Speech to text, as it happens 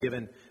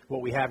given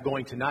what we have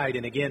going tonight.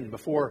 And again,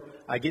 before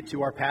I get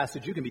to our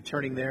passage, you can be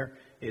turning there.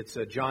 It's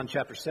John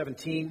chapter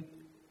 17.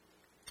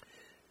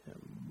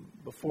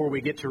 Before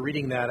we get to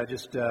reading that, I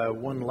just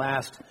one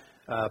last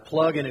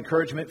plug and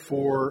encouragement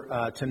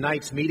for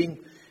tonight's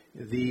meeting.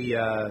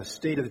 The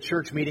State of the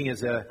Church meeting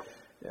is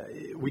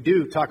we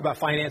do talk about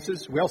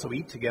finances. We also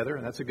eat together,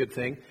 and that's a good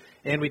thing.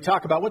 And we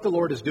talk about what the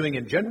Lord is doing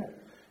in general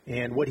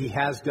and what He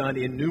has done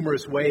in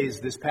numerous ways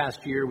this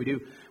past year.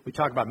 We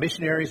talk about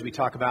missionaries. We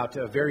talk about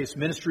various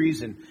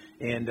ministries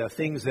and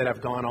things that have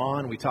gone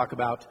on. We talk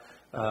about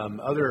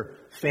other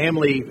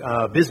family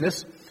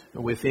business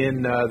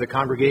within the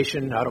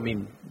congregation. I don't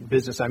mean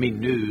business, I mean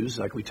news.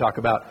 Like we talk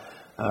about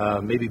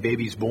maybe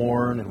babies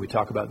born, and we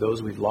talk about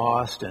those we've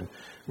lost, and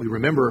we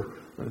remember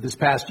this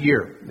past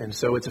year. And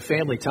so it's a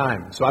family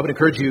time. So I would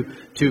encourage you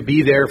to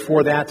be there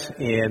for that,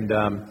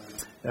 and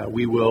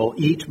we will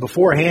eat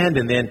beforehand,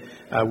 and then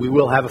we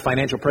will have a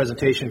financial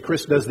presentation.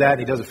 Chris does that, and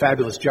he does a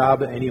fabulous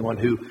job. Anyone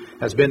who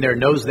has been there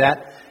knows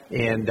that,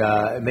 and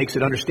it makes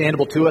it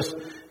understandable to us.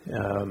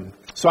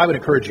 So I would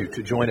encourage you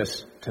to join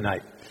us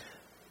tonight.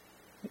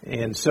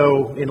 And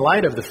so in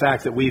light of the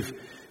fact that we've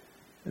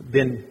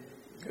been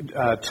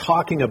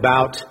talking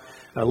about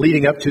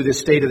leading up to this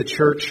state of the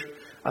church,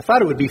 I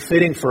thought it would be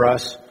fitting for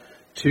us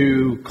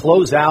to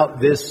close out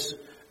this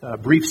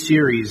brief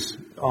series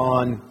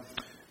on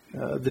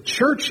the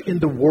church in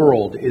the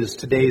world is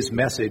today's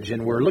message.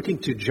 And we're looking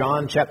to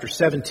John chapter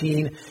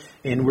 17,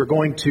 and we're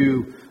going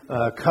to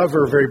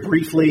cover very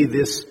briefly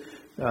this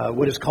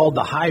what is called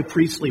the high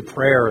priestly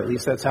prayer. At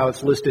least that's how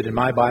it's listed in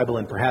my Bible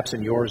and perhaps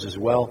in yours as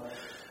well.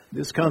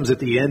 This comes at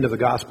the end of the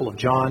Gospel of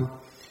John,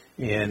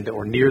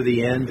 or near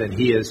the end, and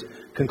he is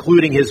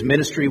concluding his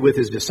ministry with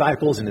his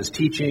disciples and his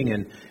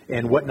teaching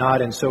and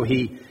whatnot. And so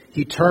he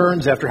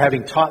turns, after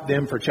having taught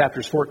them for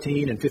chapters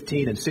 14 and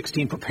 15 and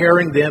 16,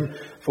 preparing them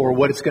for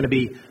what it's going to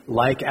be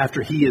like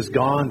after he is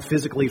gone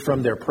physically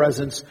from their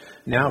presence.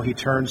 Now he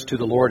turns to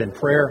the Lord in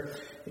prayer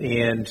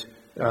and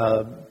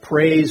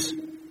prays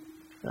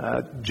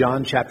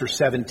John chapter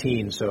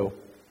 17. So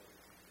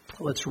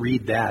let's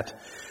read that.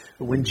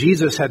 When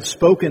Jesus had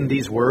spoken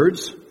these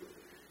words,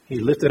 he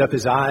lifted up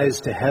his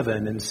eyes to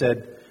heaven and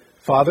said,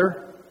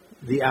 "Father,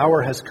 the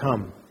hour has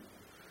come.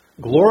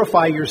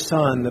 Glorify your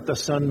Son, that the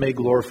Son may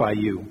glorify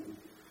you,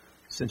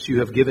 since you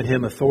have given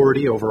him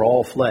authority over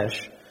all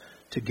flesh,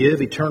 to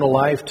give eternal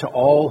life to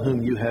all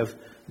whom you have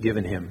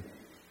given him.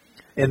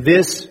 And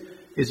this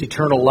is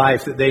eternal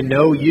life, that they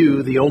know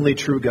you, the only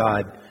true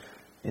God,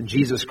 and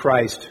Jesus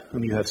Christ,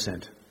 whom you have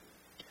sent.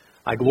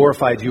 I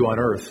glorified you on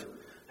earth,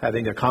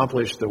 having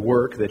accomplished the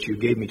work that you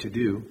gave me to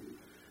do.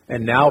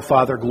 And now,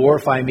 Father,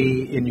 glorify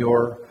me in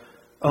your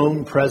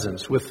own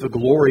presence with the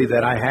glory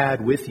that I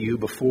had with you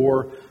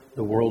before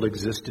the world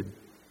existed.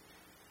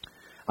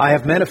 I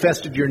have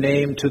manifested your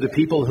name to the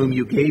people whom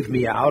you gave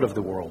me out of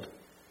the world.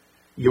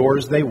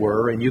 Yours they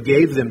were, and you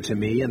gave them to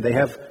me, and they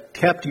have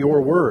kept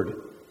your word.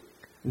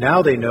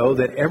 Now they know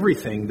that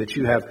everything that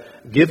you have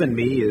given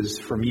me is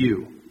from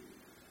you.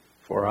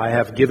 For I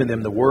have given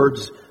them the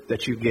words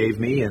that you gave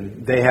me,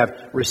 and they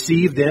have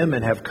received them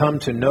and have come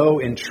to know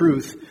in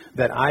truth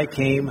that I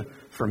came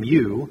from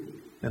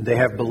you, and they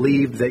have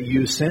believed that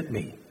you sent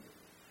me.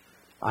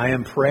 I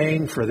am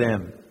praying for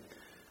them.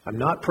 I'm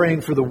not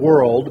praying for the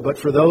world, but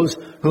for those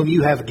whom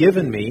you have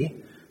given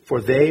me,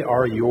 for they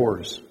are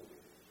yours.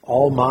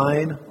 All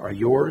mine are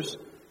yours,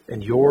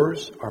 and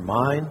yours are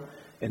mine,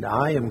 and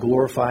I am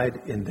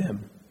glorified in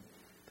them.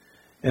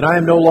 And I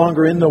am no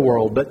longer in the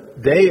world,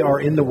 but they are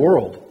in the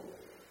world,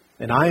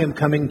 and I am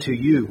coming to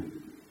you.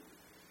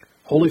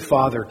 Holy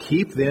Father,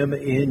 keep them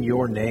in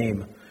your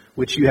name,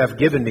 which you have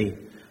given me,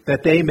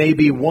 that they may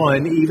be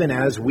one, even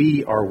as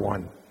we are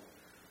one.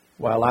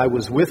 While I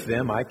was with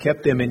them, I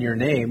kept them in your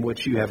name,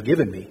 which you have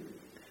given me.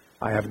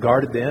 I have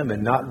guarded them,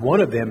 and not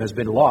one of them has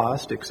been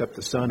lost, except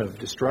the son of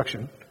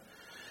destruction,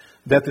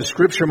 that the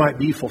scripture might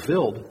be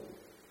fulfilled.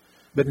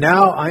 But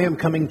now I am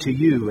coming to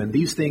you, and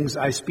these things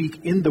I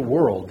speak in the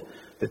world,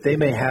 that they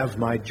may have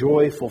my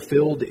joy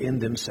fulfilled in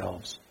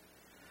themselves.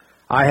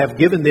 I have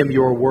given them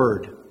your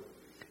word,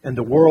 and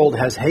the world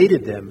has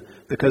hated them,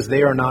 because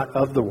they are not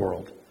of the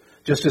world,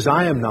 just as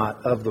I am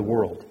not of the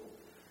world.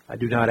 I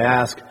do not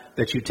ask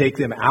that you take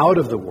them out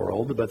of the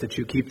world, but that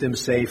you keep them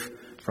safe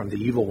from the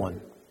evil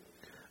one.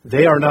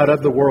 They are not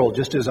of the world,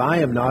 just as I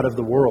am not of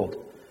the world.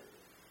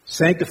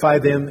 Sanctify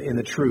them in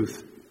the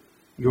truth.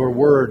 Your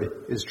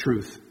word is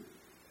truth.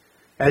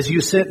 As you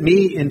sent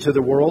me into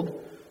the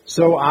world,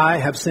 so I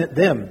have sent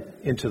them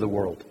into the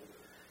world.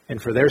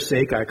 And for their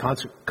sake I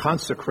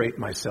consecrate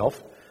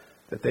myself,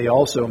 that they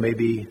also may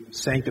be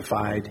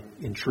sanctified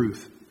in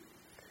truth.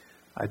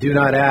 I do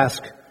not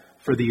ask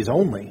for these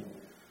only,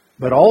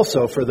 but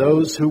also for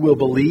those who will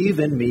believe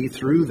in me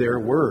through their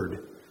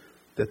word,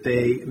 that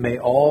they may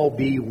all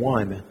be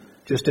one,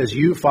 just as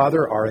you,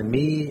 Father, are in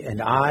me, and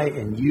I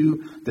in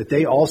you, that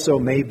they also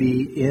may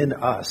be in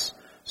us,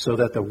 so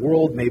that the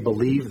world may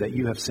believe that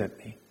you have sent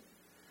me.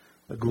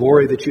 The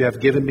glory that you have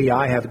given me,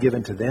 I have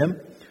given to them,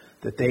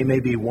 that they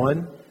may be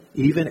one,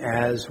 even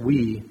as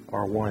we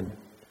are one.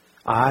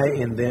 I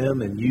in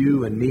them and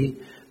you and me,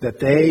 that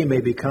they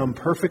may become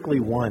perfectly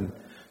one,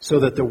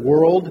 so that the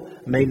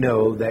world may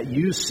know that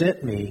you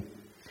sent me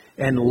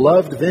and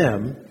loved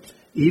them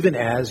even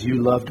as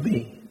you loved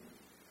me.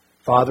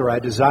 Father, I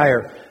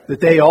desire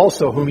that they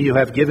also whom you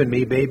have given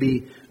me may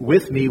be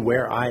with me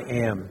where I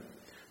am,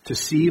 to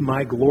see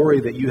my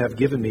glory that you have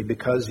given me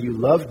because you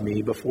loved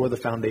me before the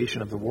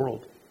foundation of the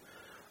world.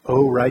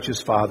 O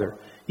righteous Father,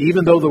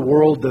 even though the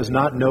world does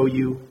not know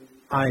you,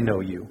 I know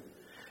you,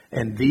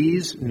 and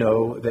these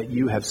know that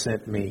you have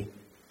sent me.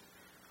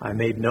 I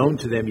made known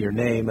to them your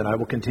name, and I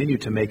will continue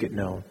to make it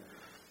known,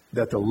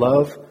 that the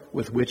love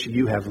with which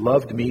you have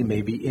loved me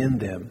may be in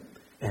them,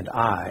 and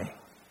I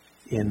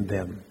in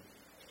them.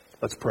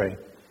 Let's pray.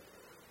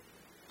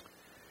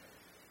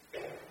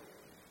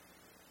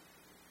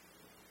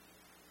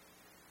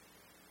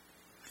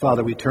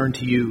 Father, we turn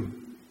to you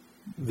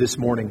this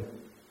morning,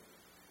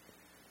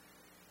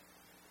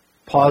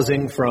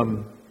 pausing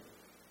from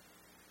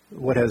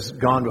what has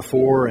gone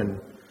before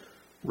and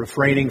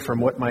refraining from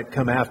what might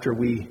come after.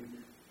 We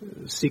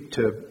seek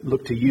to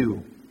look to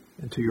you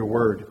and to your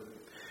word.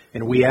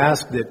 And we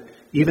ask that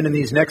even in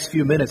these next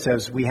few minutes,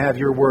 as we have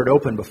your word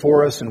open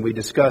before us and we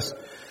discuss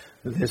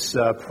this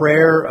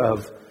prayer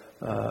of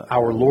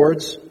our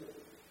Lord's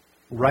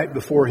right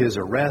before his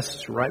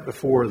arrest, right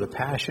before the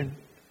passion,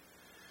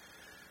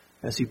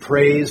 as he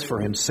prays for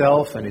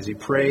himself and as he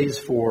prays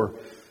for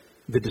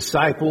the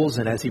disciples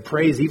and as he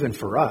prays even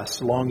for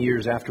us long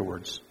years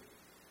afterwards,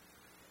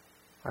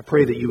 I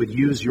pray that you would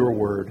use your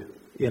word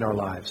in our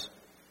lives.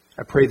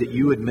 I pray that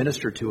you would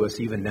minister to us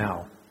even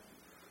now,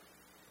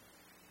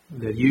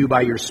 that you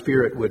by your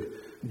Spirit would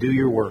do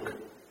your work.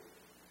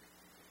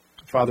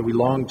 Father, we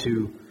long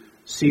to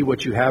see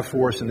what you have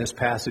for us in this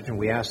passage, and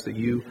we ask that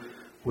you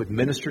would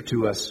minister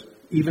to us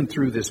even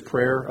through this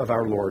prayer of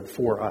our Lord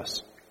for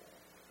us.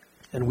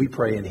 And we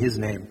pray in his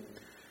name.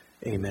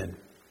 Amen.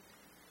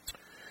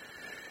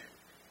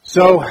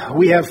 So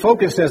we have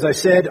focused, as I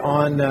said,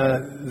 on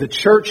the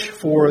church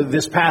for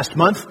this past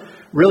month,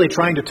 really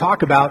trying to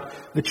talk about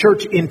the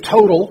church in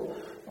total,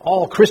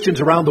 all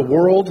Christians around the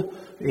world,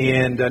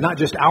 and not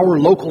just our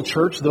local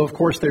church, though of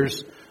course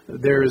there's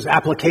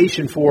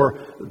application for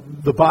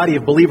the body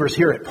of believers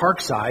here at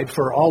Parkside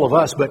for all of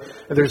us, but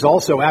there's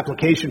also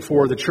application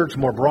for the church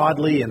more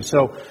broadly. And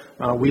so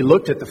we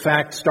looked at the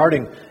fact,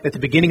 starting at the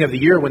beginning of the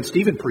year when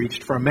Stephen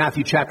preached from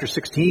Matthew chapter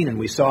 16, and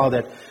we saw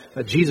that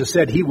Jesus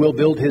said he will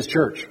build his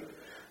church.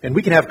 And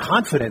we can have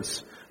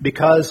confidence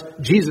because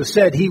Jesus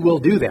said he will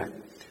do that.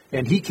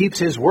 And he keeps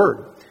his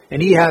word.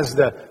 And he has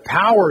the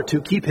power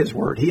to keep his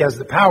word. He has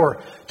the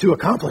power to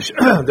accomplish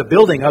the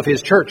building of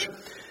his church.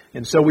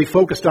 And so we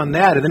focused on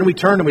that. And then we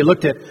turned and we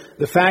looked at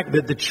the fact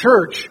that the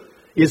church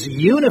is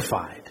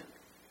unified.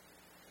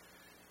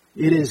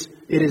 It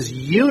is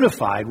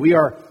unified. We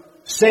are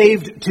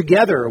saved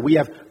together. We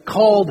have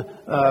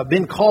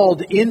been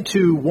called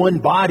into one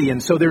body.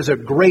 And so there's a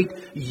great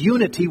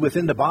unity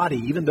within the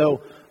body, even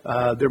though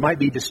there might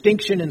be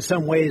distinction in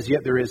some ways,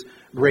 yet there is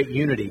great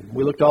unity.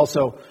 We looked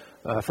also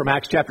from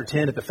Acts chapter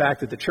 10 at the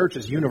fact that the church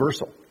is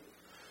universal,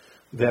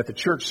 that the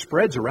church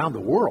spreads around the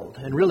world,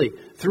 and really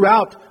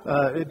throughout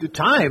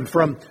time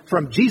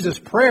from Jesus'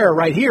 prayer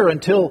right here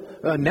until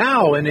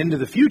now and into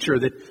the future,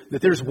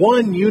 that there's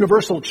one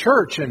universal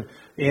church,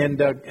 and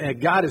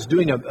God is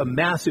doing a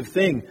massive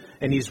thing,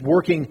 and he's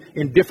working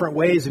in different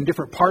ways in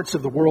different parts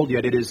of the world,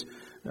 yet it is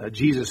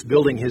Jesus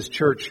building his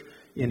church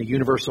in a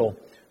universal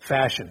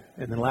fashion.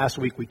 And then last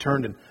week we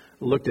turned and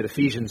looked at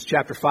Ephesians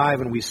chapter 5,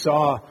 and we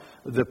saw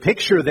the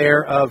picture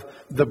there of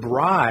the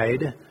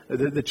bride.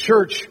 The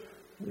church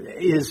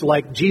is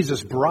like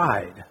Jesus'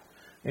 bride.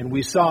 And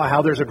we saw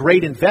how there's a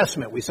great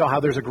investment. We saw how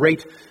there's a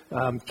great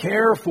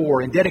care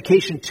for and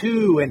dedication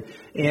to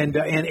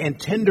and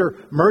tender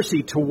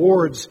mercy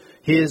towards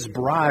his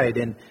bride.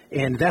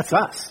 And that's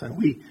us. And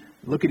we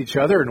look at each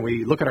other and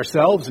we look at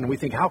ourselves and we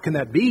think, how can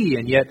that be?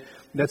 And yet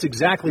that's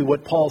exactly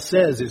what Paul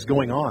says is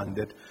going on,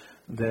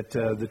 that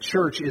the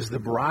church is the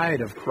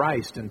bride of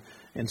Christ.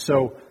 And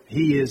so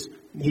he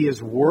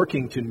is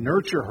working to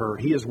nurture her.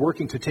 He is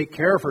working to take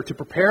care of her, to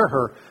prepare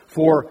her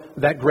for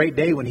that great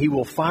day when he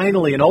will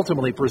finally and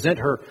ultimately present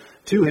her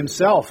to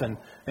himself, and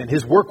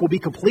his work will be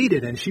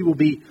completed, and she will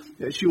be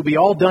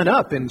all done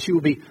up, and she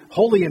will be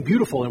holy and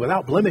beautiful and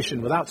without blemish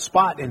and without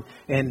spot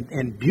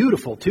and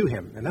beautiful to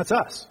him. And that's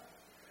us.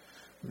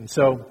 And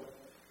so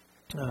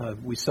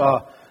we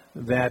saw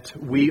that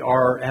we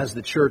are, as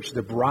the church,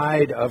 the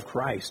bride of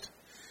Christ.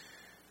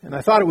 And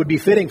I thought it would be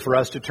fitting for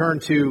us to turn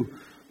to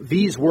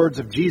these words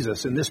of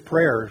Jesus in this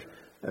prayer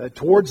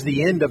towards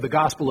the end of the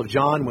Gospel of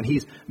John, when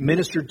he's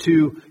ministered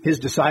to his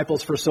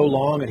disciples for so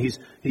long, and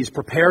he's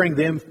preparing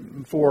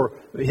them for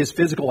his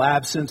physical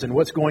absence and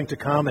what's going to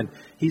come, and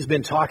he's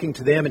been talking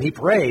to them, and he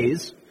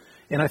prays.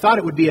 And I thought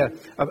it would be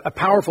a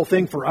powerful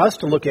thing for us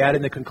to look at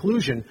in the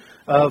conclusion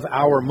of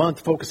our month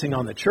focusing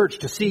on the church,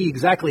 to see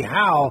exactly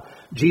how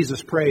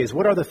Jesus prays.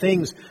 What are the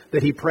things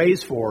that he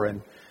prays for?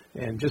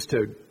 And just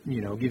to,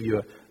 give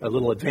you a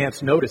little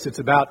advance notice, it's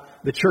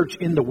about the church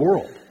in the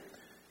world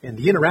and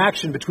the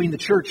interaction between the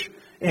church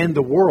and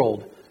the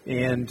world.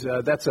 And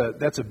that's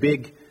a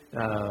big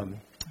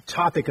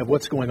topic of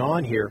what's going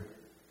on here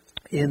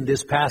in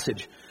this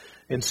passage.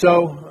 And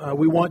so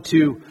we want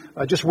to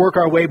just work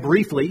our way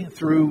briefly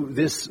through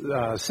this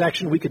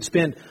section. We could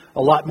spend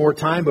a lot more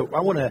time, but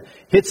I want to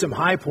hit some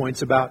high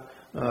points about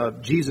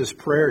Jesus'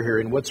 prayer here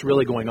and what's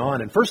really going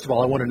on. And first of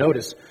all, I want to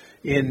notice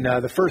in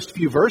the first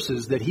few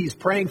verses that he's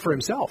praying for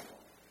himself.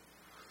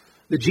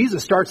 That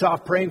Jesus starts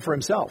off praying for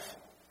himself.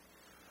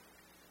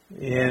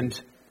 And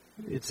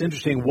it's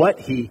interesting what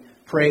he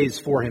prays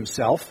for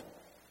himself.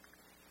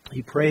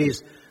 He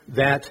prays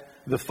that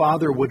the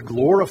Father would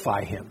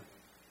glorify him.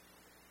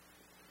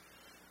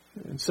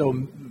 And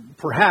so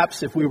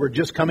perhaps if we were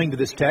just coming to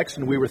this text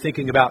and we were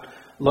thinking about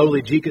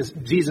lowly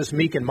Jesus,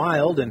 meek and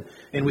mild, and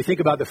we think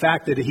about the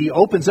fact that he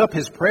opens up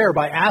his prayer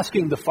by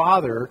asking the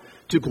Father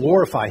to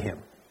glorify him,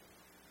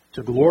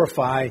 to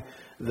glorify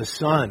the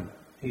Son.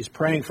 He's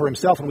praying for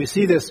himself, and we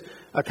see this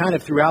kind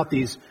of throughout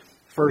these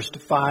first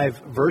 5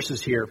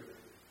 verses here.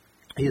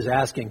 He is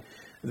asking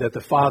that the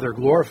Father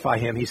glorify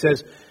him. He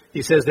says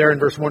there in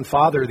verse 1,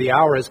 Father, the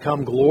hour has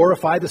come,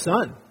 glorify the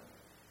Son.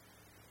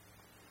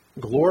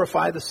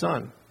 Glorify the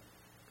Son.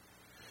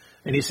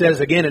 And he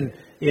says again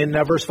in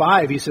verse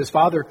 5, he says,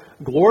 Father,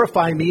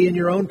 glorify me in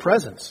your own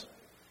presence.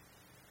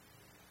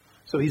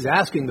 So he's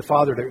asking the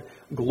Father to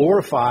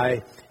glorify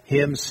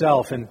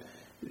himself. And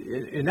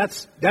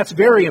that's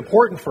very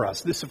important for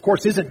us. This, of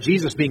course, isn't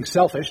Jesus being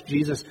selfish.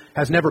 Jesus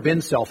has never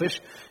been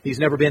selfish. He's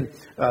never been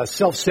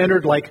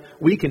self-centered like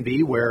we can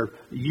be, where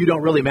you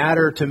don't really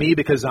matter to me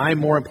because I'm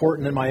more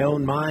important in my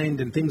own mind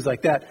and things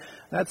like that.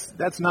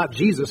 That's not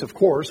Jesus, of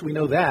course. We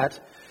know that.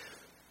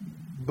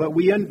 But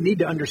we need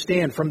to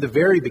understand from the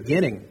very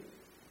beginning,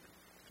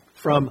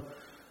 from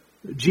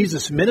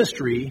Jesus'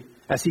 ministry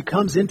as he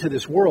comes into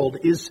this world,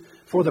 is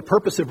for the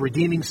purpose of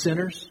redeeming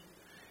sinners.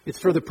 It's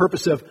for the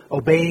purpose of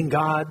obeying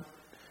God.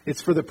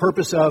 It's for the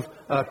purpose of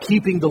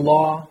keeping the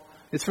law.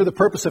 It's for the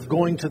purpose of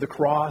going to the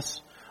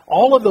cross.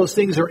 All of those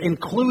things are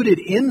included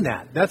in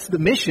that. That's the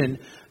mission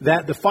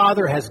that the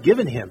Father has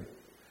given him.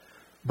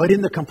 But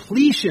in the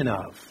completion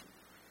of,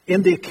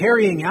 in the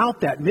carrying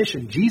out that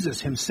mission,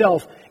 Jesus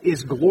himself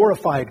is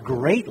glorified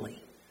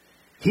greatly.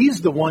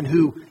 He's the one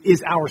who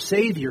is our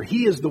Savior.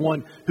 He is the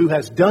one who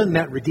has done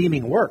that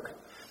redeeming work.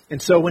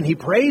 And so when he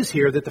prays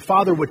here that the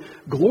Father would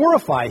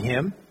glorify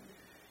him,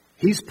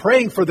 he's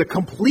praying for the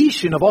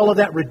completion of all of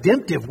that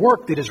redemptive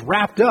work that is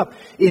wrapped up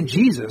in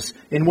Jesus,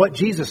 in what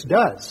Jesus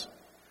does.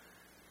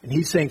 And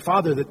he's saying,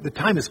 Father, the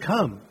time has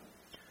come.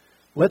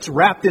 Let's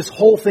wrap this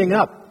whole thing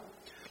up.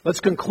 Let's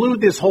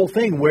conclude this whole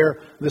thing where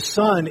the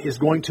Son is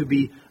going to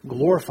be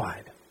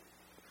glorified.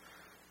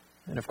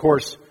 And of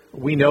course,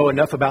 we know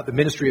enough about the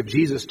ministry of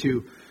Jesus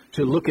to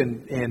look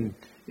and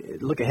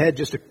look ahead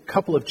just a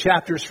couple of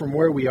chapters from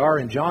where we are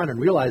in John and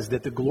realize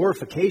that the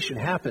glorification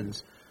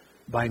happens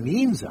by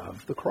means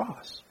of the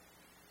cross.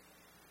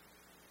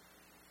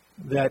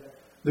 That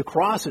the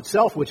cross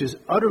itself, which is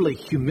utterly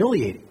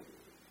humiliating,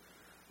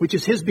 which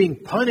is his being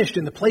punished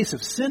in the place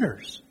of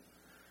sinners,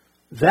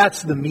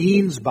 that's the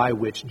means by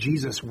which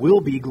Jesus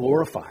will be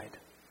glorified.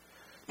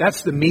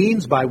 That's the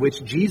means by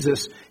which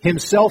Jesus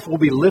himself will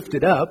be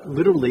lifted up,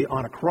 literally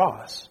on a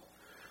cross,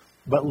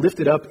 but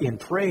lifted up in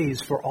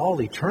praise for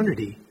all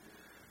eternity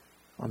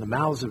on the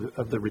mouths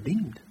of the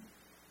redeemed.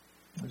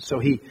 And so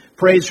he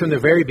prays from the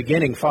very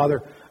beginning,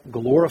 Father,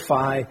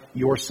 glorify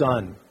your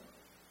Son.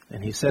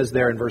 And he says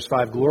there in verse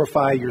 5,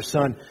 glorify your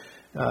Son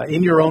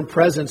in your own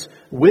presence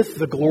with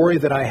the glory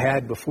that I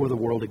had before the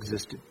world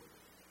existed.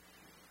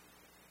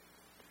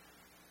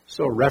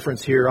 So a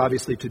reference here,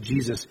 obviously, to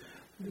Jesus'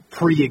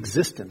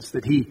 pre-existence,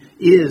 that he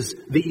is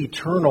the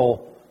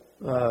eternal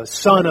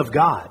Son of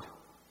God.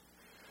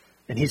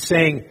 And he's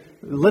saying,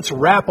 let's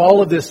wrap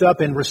all of this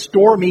up and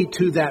restore me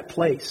to that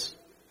place.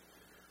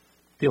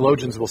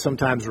 Theologians will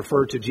sometimes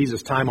refer to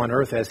Jesus' time on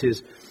earth as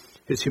his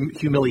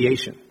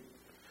humiliation.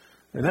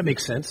 And that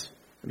makes sense.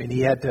 I mean,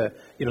 he had to,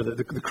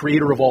 the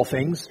creator of all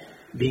things,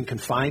 being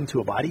confined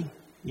to a body,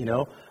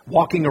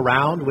 walking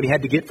around. When he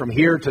had to get from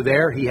here to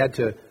there, he had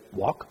to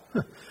walk.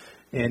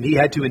 And he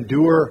had to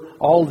endure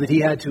all that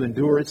he had to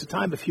endure. It's a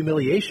time of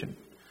humiliation.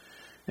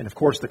 And of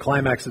course, the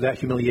climax of that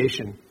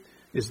humiliation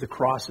is the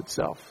cross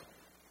itself.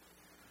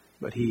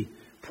 But he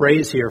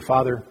prays here,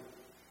 Father,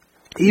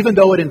 even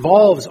though it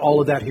involves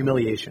all of that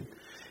humiliation,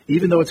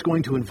 even though it's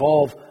going to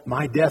involve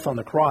my death on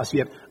the cross,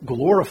 yet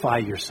glorify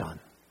your Son.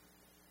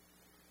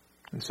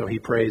 And so he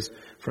prays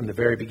from the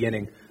very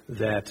beginning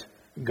that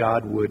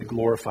God would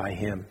glorify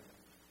him.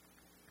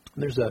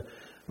 There's a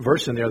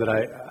verse in there that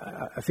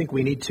I think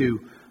we need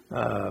to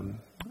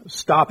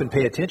stop and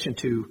pay attention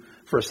to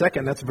for a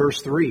second. That's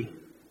verse 3.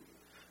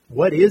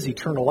 What is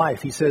eternal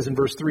life? He says in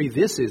verse 3,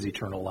 this is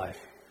eternal life,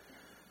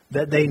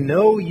 that they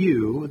know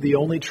you, the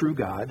only true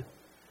God,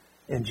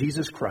 and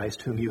Jesus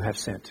Christ, whom you have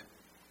sent.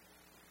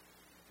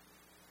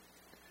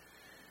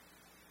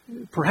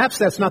 Perhaps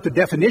that's not the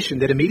definition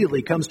that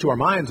immediately comes to our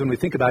minds when we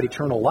think about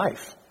eternal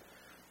life.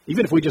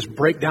 Even if we just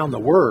break down the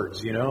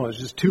words, there's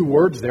just 2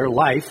 words there,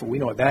 life. We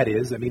know what that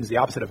is. That means the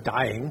opposite of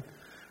dying,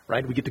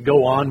 right? We get to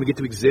go on, we get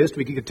to exist,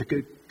 we get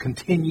to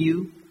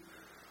continue.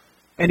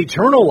 And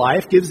eternal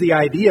life gives the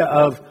idea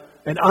of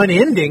an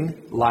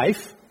unending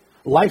life,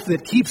 life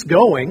that keeps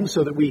going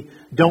so that we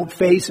don't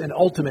face an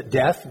ultimate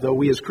death, though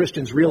we as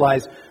Christians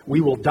realize we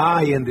will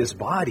die in this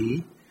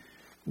body,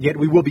 yet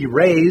we will be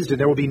raised and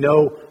there will be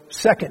no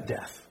second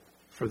death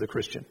for the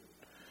Christian.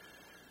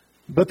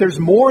 But there's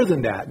more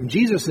than that. And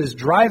Jesus is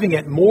driving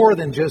at more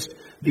than just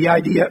the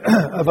idea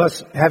of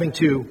us having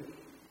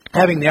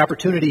the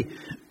opportunity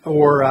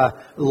or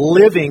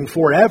living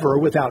forever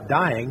without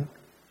dying.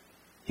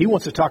 He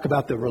wants to talk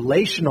about the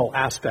relational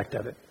aspect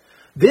of it.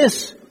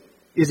 This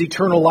is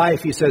eternal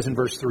life, he says in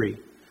verse 3,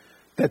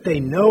 that they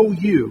know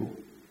you,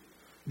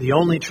 the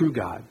only true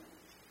God,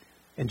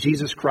 and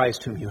Jesus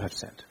Christ whom you have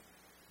sent.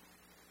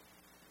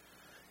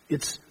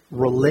 It's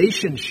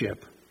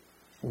relationship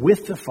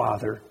with the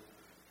Father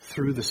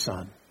through the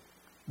Son.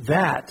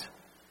 That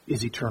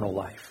is eternal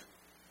life.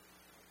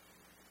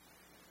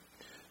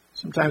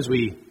 Sometimes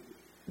we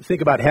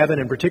think about heaven,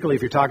 and particularly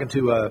if you're talking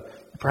to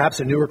perhaps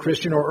a newer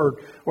Christian, or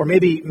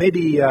maybe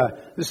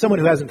there's someone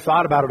who hasn't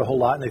thought about it a whole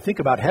lot, and they think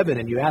about heaven,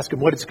 and you ask them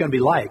what it's going to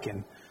be like,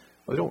 and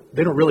they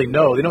don't really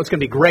know. They know it's going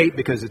to be great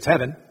because it's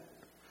heaven.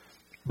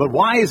 But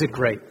why is it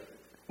great?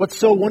 What's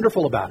so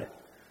wonderful about it?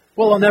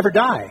 Well, I'll never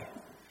die.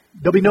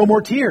 There'll be no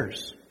more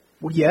tears.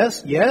 Well,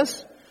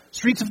 yes.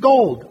 Streets of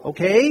gold.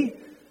 Okay.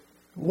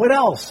 What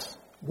else?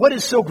 What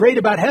is so great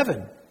about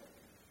heaven?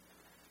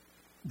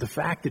 The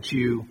fact that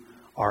you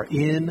are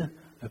in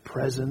the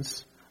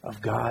presence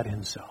of God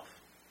Himself.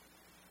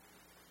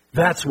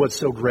 That's what's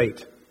so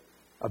great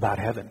about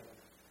heaven.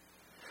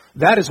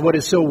 That is what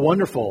is so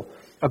wonderful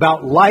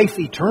about life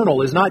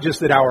eternal, is not just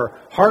that our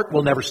heart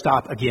will never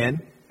stop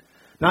again,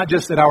 not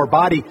just that our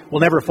body will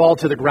never fall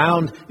to the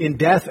ground in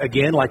death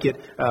again like it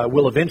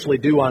will eventually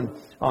do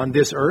on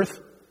this earth,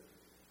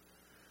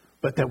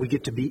 but that we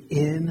get to be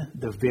in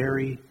the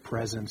very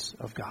presence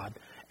of God,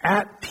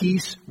 at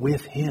peace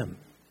with Him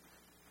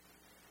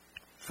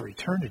for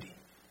eternity.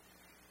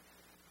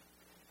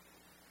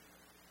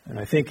 And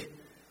I think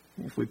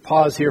if we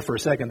pause here for a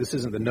second, this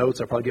isn't the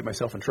notes, I'll probably get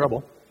myself in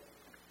trouble.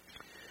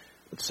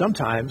 But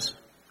sometimes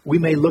we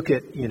may look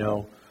at,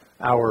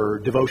 our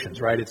devotions,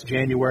 right? It's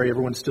January,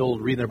 everyone's still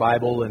reading their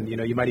Bible, and,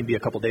 you might even be a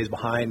couple days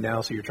behind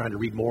now, so you're trying to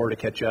read more to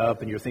catch up,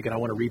 and you're thinking, I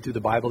want to read through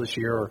the Bible this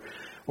year,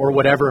 or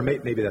whatever.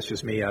 Maybe that's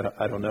just me,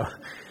 I don't know.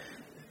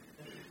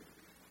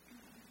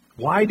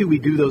 Why do we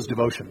do those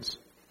devotions?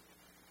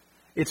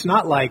 It's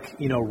not like,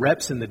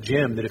 reps in the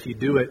gym that if you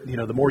do it,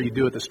 the more you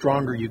do it, the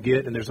stronger you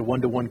get, and there's a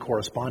one-to-one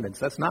correspondence.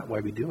 That's not why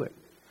we do it.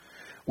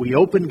 We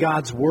open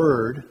God's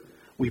Word,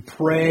 we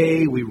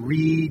pray, we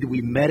read,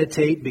 we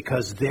meditate,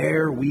 because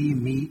there we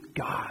meet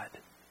God.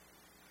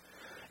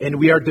 And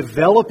we are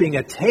developing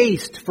a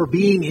taste for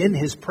being in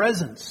His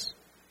presence.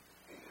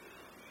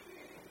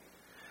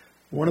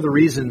 One of the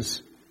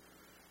reasons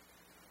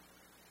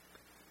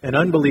an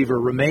unbeliever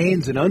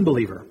remains an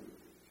unbeliever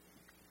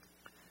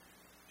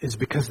is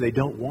because they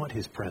don't want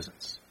His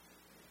presence.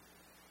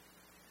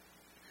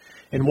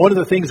 And one of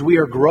the things we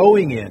are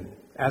growing in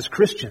as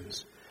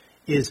Christians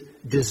is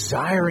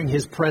desiring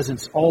His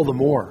presence all the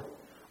more.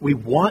 We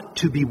want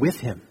to be with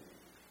Him.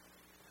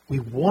 We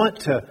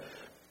want to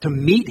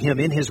meet Him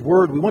in His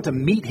Word. We want to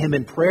meet Him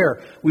in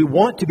prayer. We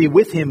want to be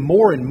with Him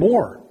more and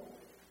more.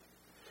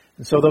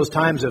 And so those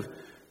times of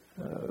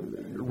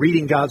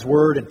reading God's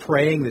Word and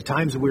praying, the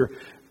times that we're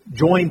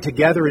joined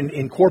together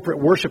in corporate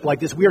worship like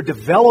this, we are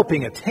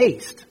developing a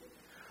taste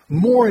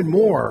more and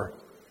more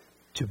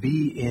to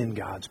be in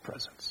God's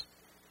presence.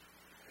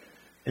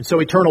 And so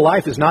eternal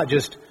life is not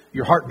just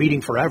your heart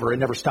beating forever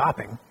and never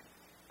stopping,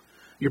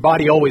 your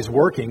body always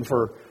working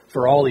for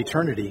all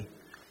eternity.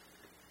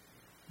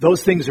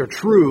 Those things are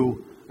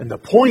true, and the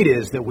point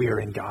is that we are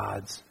in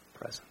God's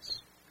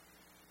presence.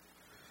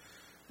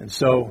 And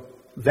so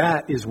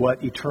that is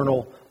what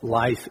eternal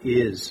life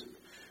is.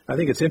 I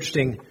think it's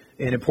interesting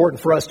and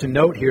important for us to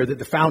note here that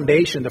the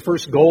foundation, the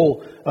first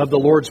goal of the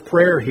Lord's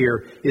Prayer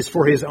here is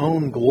for His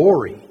own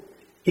glory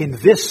in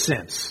this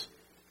sense.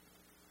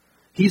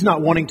 He's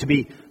not wanting to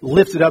be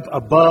lifted up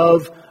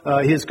above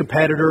his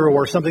competitor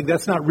or something.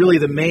 That's not really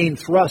the main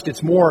thrust.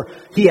 It's more,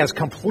 he has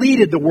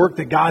completed the work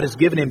that God has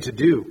given him to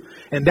do.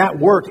 And that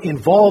work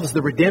involves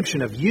the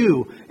redemption of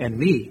you and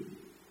me.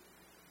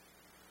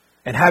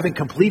 And having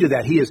completed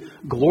that, he is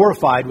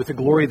glorified with the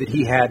glory that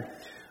he had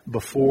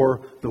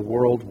before the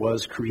world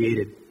was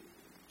created.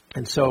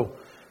 And so,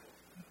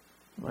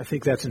 I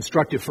think that's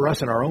instructive for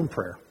us in our own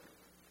prayer.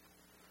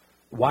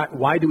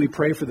 Why do we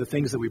pray for the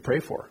things that we pray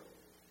for?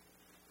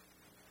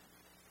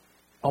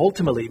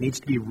 Ultimately, it needs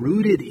to be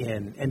rooted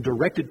in and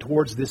directed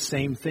towards this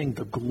same thing,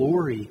 the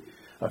glory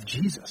of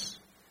Jesus.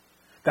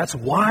 That's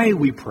why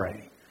we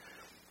pray.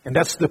 And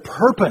that's the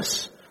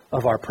purpose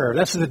of our prayer.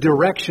 That's the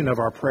direction of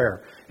our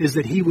prayer, is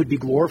that He would be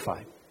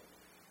glorified.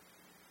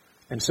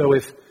 And so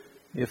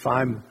if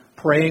I'm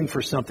praying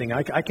for something,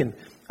 I can,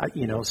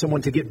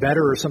 someone to get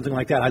better or something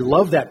like that. I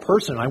love that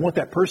person. I want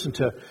that person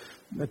to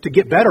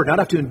get better, not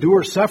have to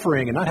endure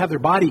suffering and not have their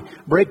body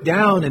break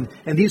down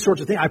and these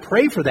sorts of things. I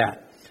pray for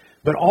that.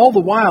 But all the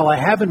while, I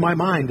have in my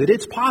mind that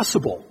it's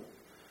possible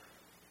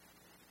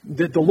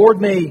that the Lord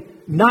may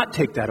not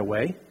take that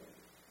away,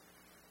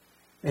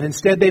 and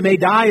instead they may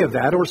die of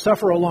that or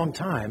suffer a long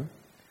time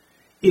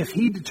if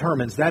He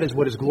determines that is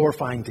what is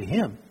glorifying to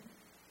Him.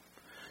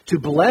 To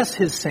bless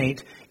His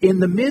saint in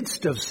the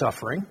midst of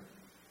suffering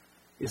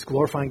is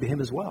glorifying to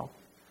Him as well.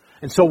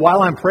 And so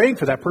while I'm praying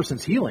for that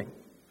person's healing,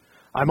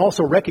 I'm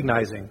also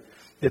recognizing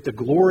that the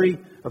glory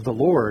of the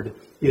Lord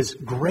is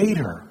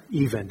greater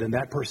even than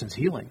that person's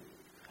healing.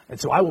 And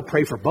so I will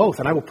pray for both,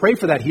 and I will pray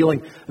for that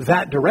healing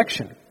that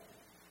direction,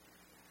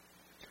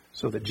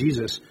 so that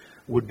Jesus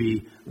would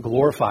be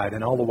glorified.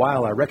 And all the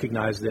while I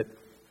recognize that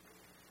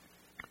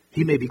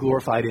He may be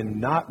glorified in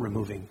not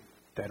removing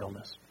that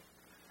illness.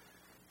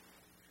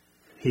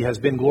 He has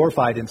been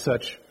glorified in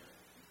such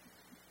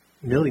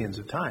millions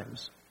of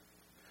times,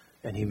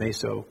 and He may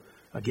so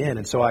again.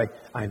 And so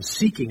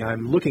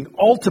I'm looking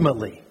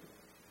ultimately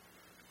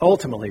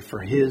for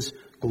His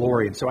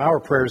glory. And so our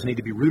prayers need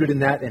to be rooted in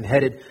that and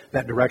headed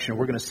that direction.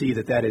 We're going to see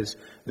that that is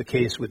the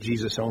case with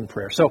Jesus' own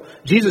prayer. So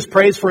Jesus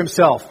prays for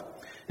Himself.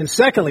 And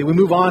secondly, we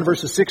move on,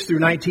 verses 6 through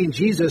 19.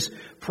 Jesus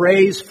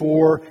prays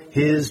for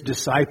His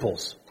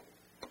disciples.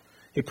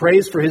 He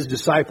prays for His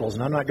disciples.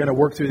 And I'm not going to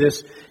work through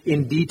this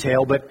in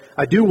detail, but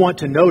I do want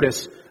to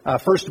notice,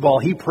 first of all,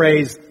 He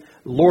prays,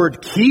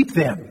 Lord, keep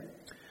them.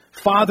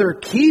 Father,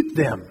 keep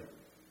them.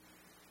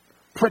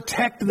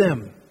 Protect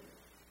them.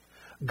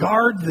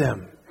 Guard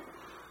them.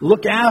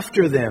 Look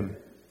after them.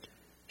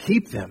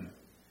 Keep them.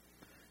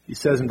 He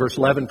says in verse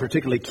 11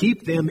 particularly,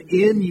 keep them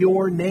in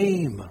your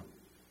name.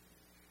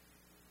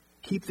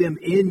 Keep them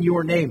in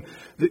your name.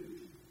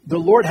 The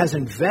Lord has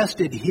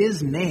invested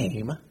His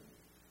name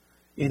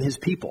in His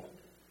people.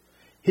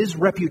 His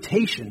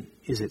reputation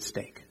is at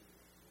stake.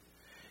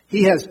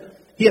 He has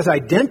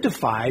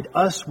identified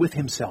us with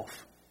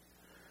Himself.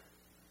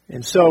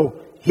 And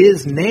so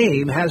His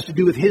name has to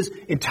do with His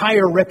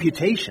entire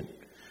reputation.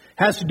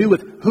 Has to do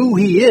with who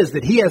He is,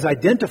 that He has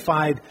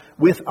identified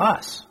with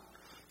us.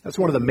 That's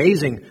one of the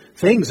amazing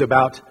things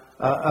about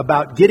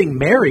getting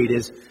married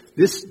is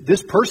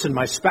this person,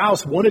 my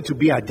spouse, wanted to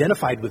be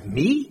identified with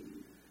me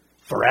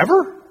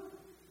forever.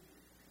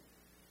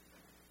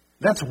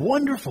 That's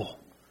wonderful.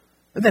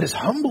 And that is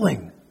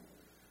humbling.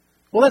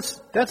 Well,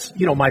 that's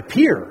my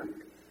peer.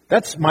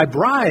 That's my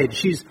bride.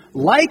 She's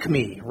like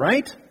me,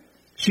 right?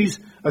 She's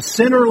a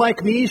sinner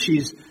like me.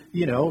 She's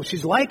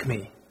like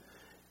me.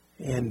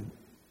 And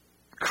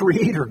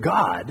Creator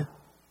God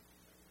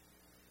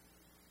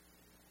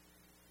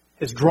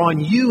has drawn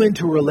you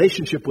into a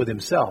relationship with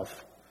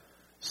Himself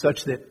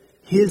such that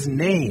His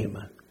name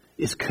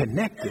is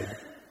connected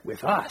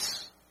with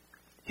us.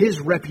 His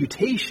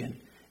reputation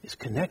is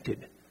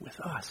connected with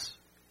us.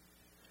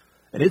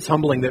 And it's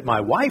humbling that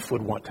my wife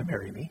would want to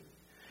marry me.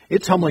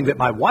 It's humbling that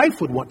my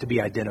wife would want to be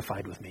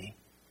identified with me.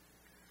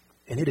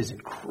 And it is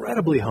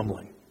incredibly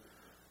humbling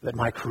that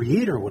my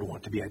Creator would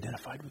want to be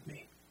identified with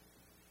me.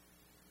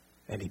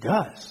 And He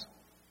does.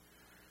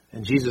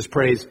 And Jesus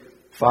prays,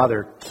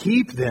 Father,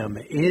 keep them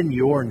in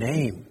your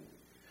name.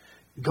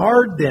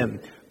 Guard them.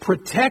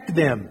 Protect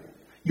them.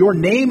 Your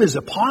name is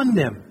upon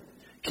them.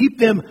 Keep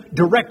them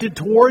directed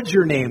towards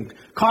your name.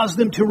 Cause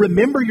them to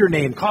remember your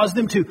name. Cause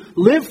them to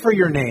live for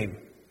your name.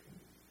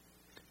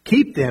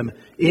 Keep them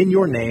in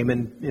your name.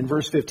 And in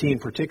verse 15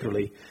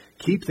 particularly,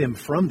 keep them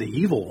from the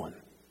evil one.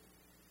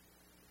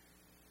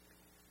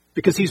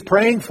 Because He's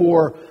praying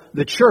for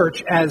the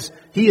church as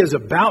He is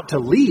about to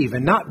leave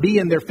and not be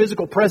in their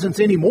physical presence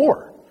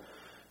anymore.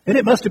 And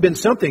it must have been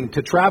something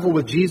to travel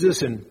with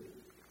Jesus and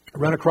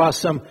run across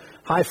some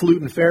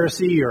highfalutin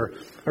Pharisee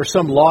or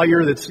some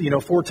lawyer that's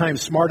 4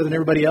 times smarter than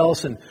everybody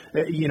else and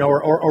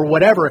or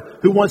whatever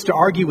who wants to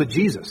argue with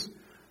Jesus.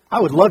 I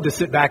would love to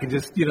sit back and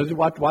just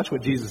watch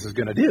what Jesus is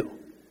going to do,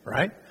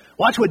 right?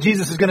 Watch what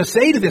Jesus is going to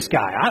say to this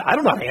guy. I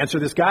don't know how to answer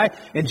this guy,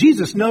 and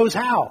Jesus knows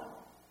how.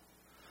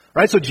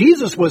 Right? So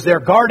Jesus was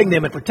there guarding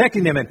them and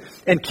protecting them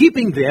and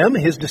keeping them,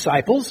 His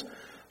disciples,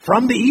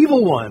 from the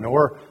evil one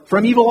or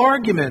from evil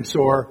arguments.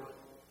 Or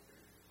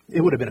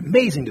it would have been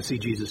amazing to see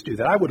Jesus do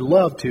that. I would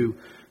love to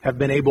have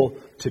been able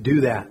to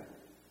do that.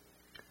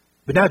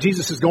 But now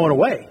Jesus is going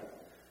away.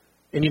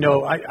 And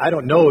I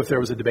don't know if there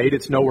was a debate.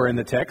 It's nowhere in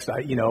the text.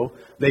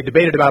 They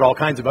debated about all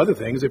kinds of other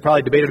things. They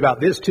probably debated about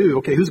this too.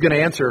 Okay, who's going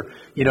to answer,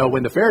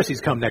 when the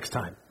Pharisees come next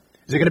time?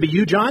 Is it going to be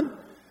you, John?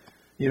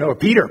 Or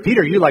Peter.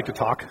 Peter, you like to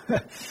talk.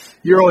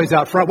 You're always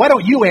out front. Why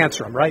don't you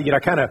answer them, right? I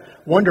kind of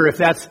wonder if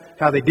that's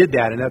how they did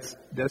that, and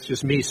that's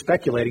just me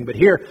speculating. But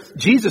here,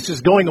 Jesus is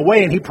going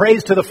away, and He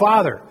prays to the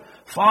Father.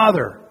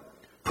 Father,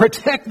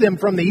 protect them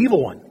from the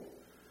evil one.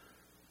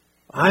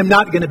 I'm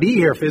not going to be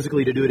here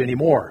physically to do it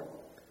anymore.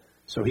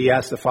 So He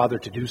asked the Father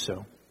to do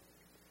so.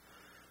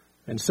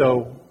 And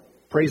so,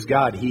 praise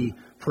God, He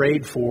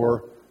prayed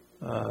for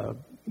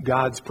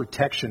God's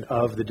protection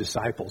of the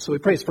disciples. So He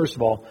prays, first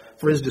of all,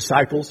 for His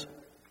disciples.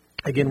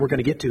 Again, we're going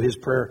to get to His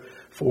prayer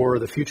for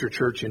the future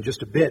church in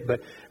just a bit,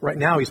 but right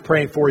now He's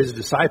praying for His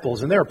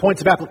disciples. And there are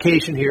points of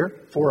application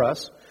here for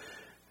us.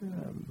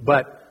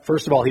 But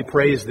first of all, He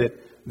prays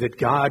that that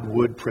God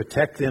would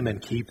protect them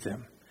and keep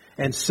them.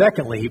 And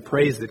secondly, he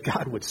prays that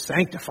God would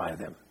sanctify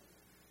them.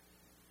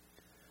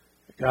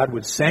 God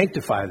would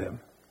sanctify them.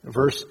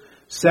 Verse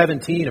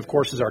 17, of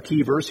course, is our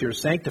key verse here.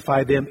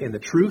 Sanctify them in the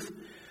truth.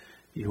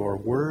 Your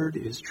word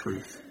is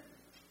truth.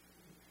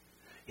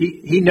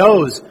 He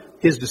knows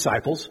his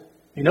disciples.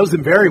 He knows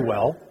them very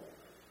well.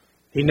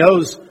 He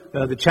knows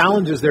the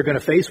challenges they're going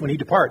to face when he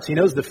departs. He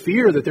knows the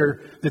fear that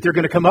they're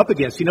going to come up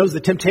against. He knows the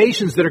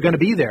temptations that are going to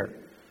be there.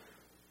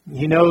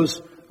 He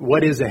knows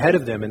what is ahead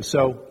of them. And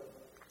so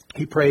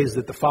he prays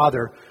that the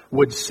Father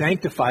would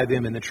sanctify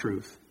them in the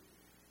truth.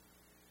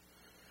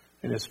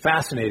 And it's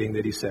fascinating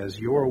that he says,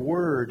 your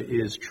word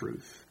is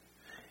truth.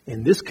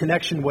 In this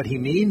connection, what he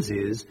means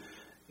is,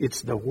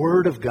 it's the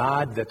word of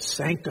God that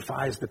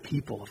sanctifies the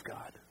people of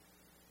God.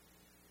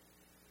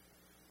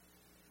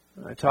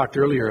 I talked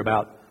earlier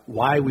about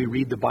why we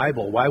read the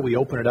Bible, why we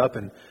open it up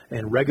and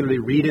regularly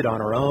read it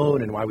on our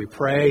own, and why we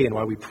pray, and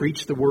why we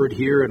preach the word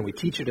here, and we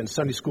teach it in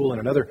Sunday school in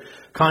another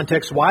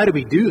context. Why do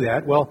we do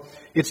that? Well,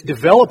 it's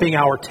developing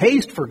our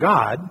taste for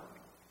God,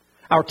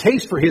 our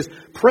taste for his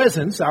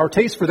presence, our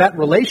taste for that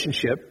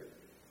relationship.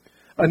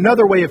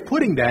 Another way of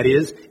putting that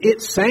is,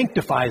 it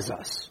sanctifies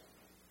us.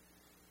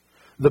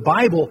 The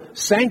Bible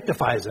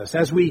sanctifies us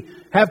as we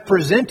have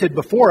presented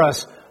before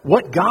us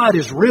what God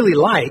is really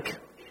like,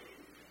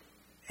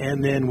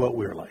 and then what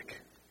we're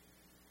like,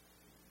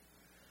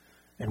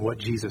 and what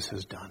Jesus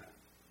has done.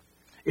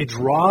 It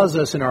draws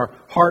us in our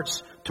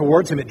hearts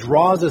towards him. It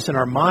draws us in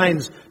our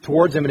minds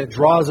towards him, and it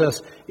draws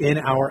us in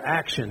our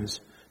actions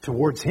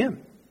towards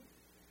him.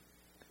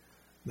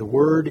 The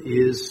word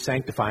is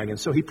sanctifying. And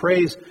so he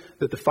prays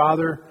that the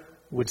Father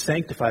would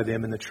sanctify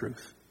them in the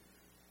truth.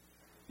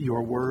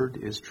 Your word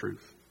is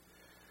truth.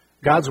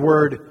 God's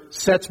word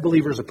sets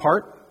believers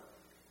apart.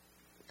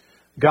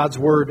 God's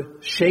word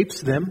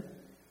shapes them.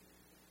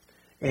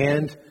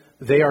 And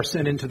they are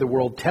sent into the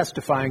world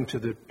testifying to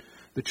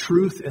the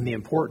truth and the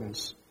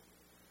importance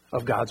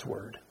of God's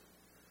word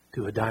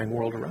to a dying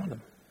world around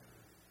them.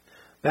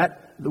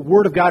 That the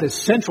word of God is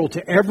central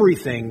to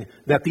everything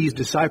that these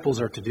disciples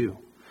are to do.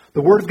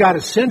 The word of God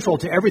is central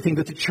to everything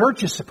that the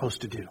church is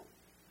supposed to do.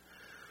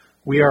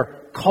 We are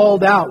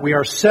called out. We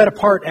are set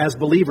apart as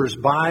believers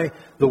by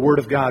the word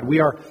of God. We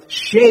are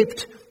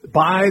shaped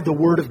by the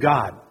word of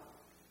God.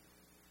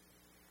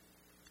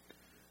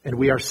 And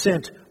we are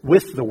sent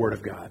with the word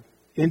of God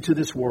into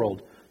this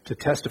world to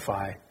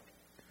testify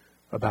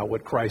about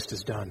what Christ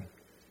has done.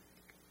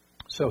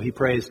 So he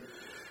prays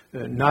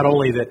not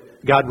only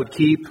that God would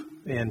keep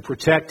and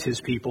protect his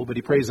people, but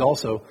he prays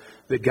also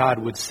that God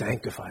would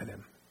sanctify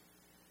them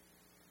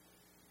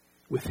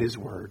with his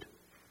word.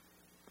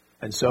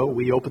 And so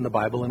we open the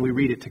Bible and we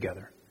read it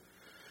together.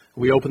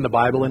 We open the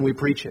Bible and we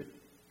preach it.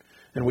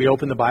 And we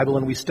open the Bible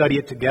and we study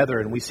it together,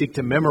 and we seek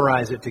to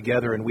memorize it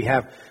together. And we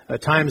have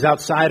times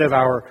outside of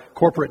our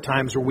corporate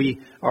times where we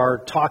are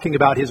talking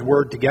about his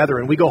word together.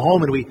 And we go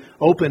home and we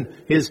open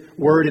his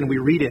word and we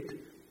read it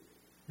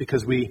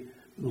because we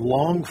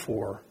long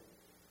for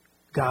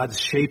God's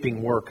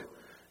shaping work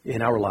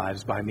in our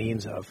lives by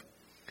means of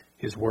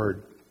his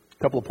word.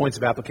 A couple of points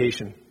of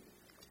application.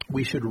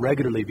 We should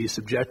regularly be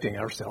subjecting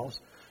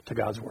ourselves to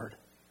God's word.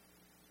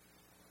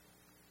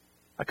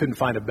 I couldn't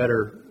find a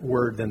better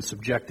word than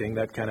subjecting,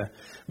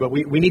 but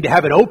we need to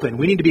have it open.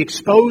 We need to be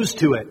exposed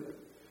to it.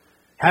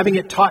 Having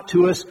it taught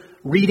to us,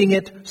 reading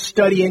it,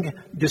 studying,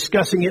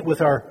 discussing it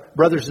with our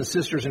brothers and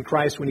sisters in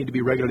Christ. We need to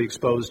be regularly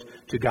exposed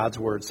to God's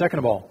word. Second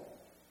of all,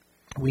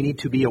 we need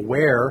to be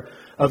aware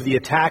of the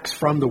attacks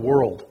from the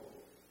world.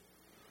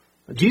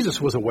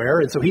 Jesus was aware,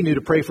 and so he knew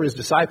to pray for his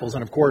disciples.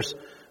 And of course,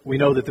 we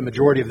know that the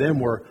majority of them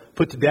were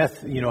put to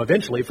death,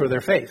 eventually for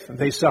their faith. And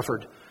they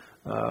suffered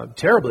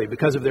terribly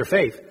because of their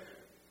faith.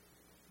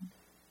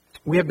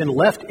 We have been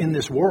left in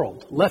this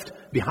world, left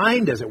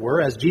behind, as it were,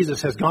 as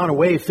Jesus has gone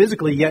away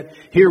physically, yet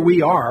here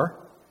we are.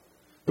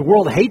 The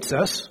world hates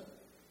us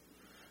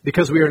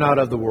because we are not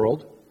of the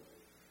world.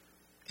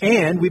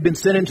 And we've been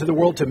sent into the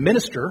world to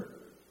minister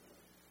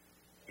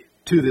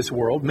to this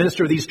world,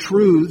 minister these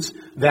truths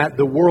that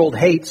the world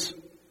hates.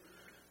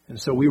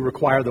 And so we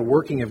require the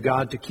working of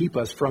God to keep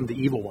us from the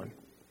evil one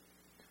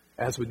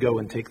as we go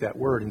and take that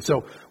word. And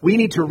so we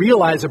need to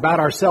realize about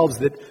ourselves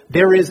that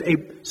there is a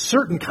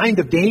certain kind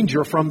of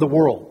danger from the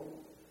world.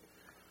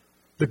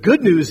 The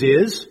good news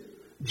is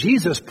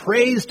Jesus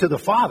prays to the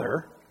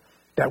Father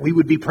that we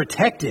would be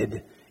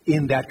protected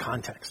in that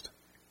context.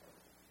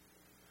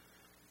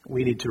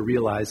 We need to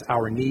realize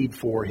our need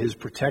for his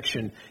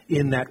protection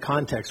in that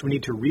context. We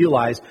need to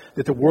realize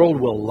that the world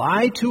will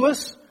lie to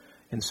us,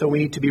 and so we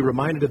need to be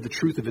reminded of the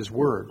truth of his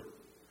word.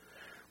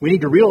 We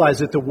need to realize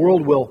that the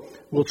world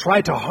will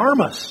try to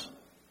harm us.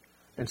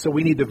 And so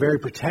we need the very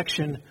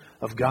protection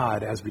of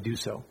God as we do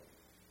so.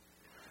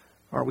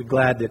 Aren't we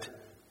glad that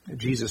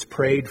Jesus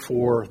prayed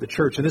for the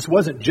church? And this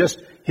wasn't just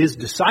his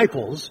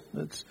disciples.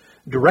 It's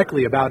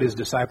directly about his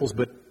disciples,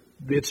 but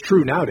it's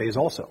true nowadays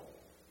also.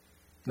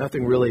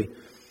 Nothing really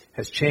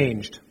has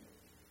changed.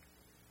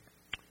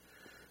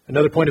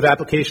 Another point of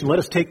application, let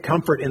us take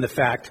comfort in the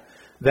fact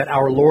that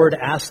our Lord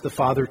asked the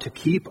Father to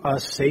keep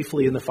us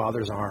safely in the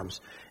Father's arms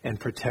and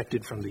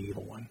protected from the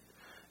evil one.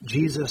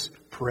 Jesus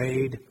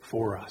prayed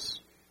for us.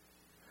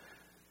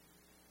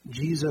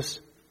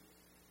 Jesus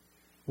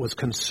was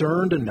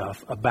concerned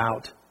enough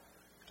about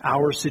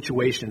our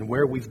situation,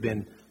 where we've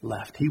been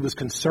left. He was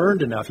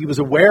concerned enough, he was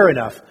aware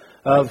enough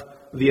of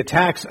the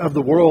attacks of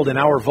the world and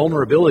our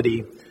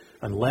vulnerability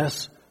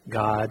unless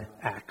God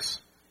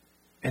acts.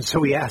 And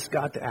so he asked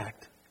God to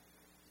act,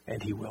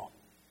 and he will.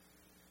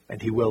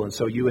 And he will. And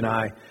so you and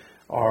I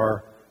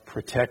are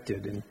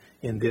protected, and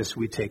in this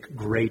we take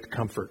great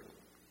comfort.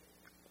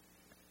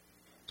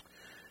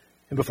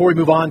 And before we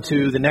move on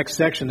to the next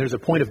section, there's a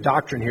point of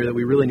doctrine here that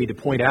we really need to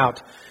point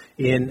out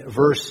in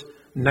verse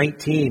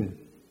 19.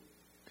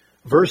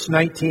 Verse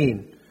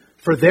 19,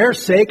 "For their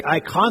sake I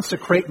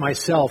consecrate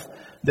myself,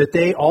 that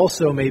they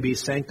also may be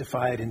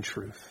sanctified in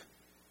truth."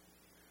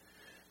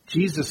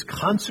 Jesus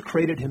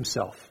consecrated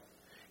himself.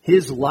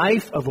 His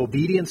life of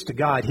obedience to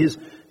God, his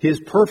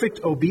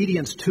perfect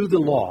obedience to the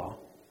law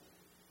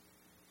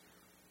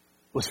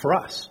was for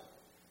us.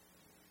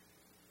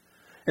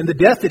 And the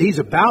death that he's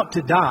about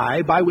to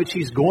die, by which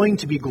he's going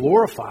to be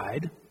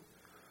glorified,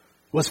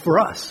 was for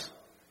us.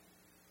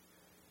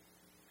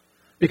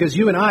 Because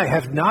you and I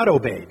have not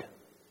obeyed.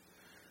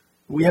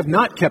 We have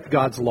not kept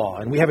God's law.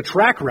 And we have a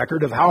track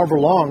record of however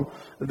long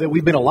that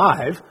we've been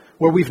alive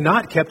where we've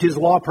not kept his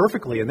law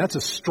perfectly. And that's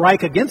a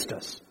strike against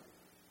us.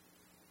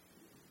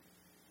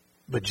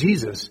 But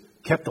Jesus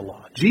kept the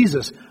law.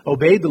 Jesus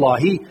obeyed the law.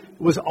 He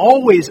was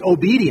always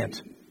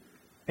obedient.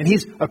 And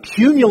he's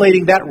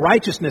accumulating that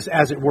righteousness,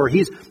 as it were.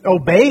 He's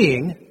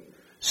obeying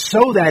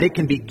so that it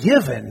can be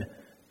given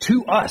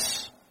to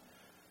us.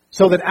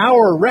 So that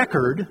our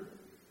record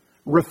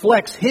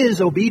reflects his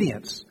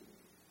obedience.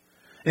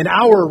 And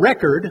our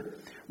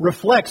record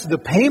reflects the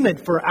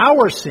payment for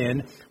our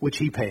sin, which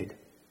he paid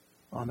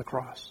on the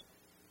cross.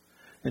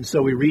 And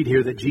so we read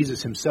here that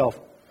Jesus himself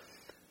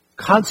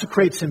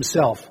consecrates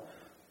himself,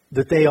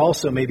 that they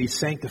also may be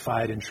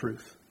sanctified in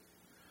truth.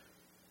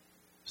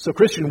 So,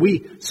 Christian,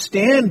 we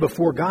stand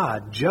before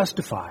God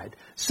justified.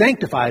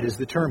 Sanctified is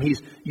the term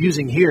he's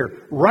using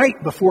here. Right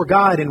before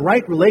God, in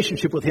right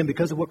relationship with him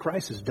because of what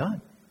Christ has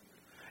done.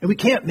 And we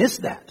can't miss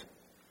that.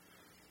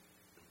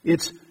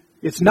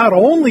 It's not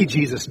only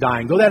Jesus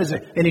dying, though that is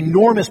an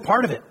enormous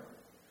part of it,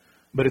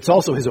 but it's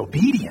also his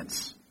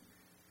obedience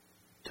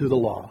to the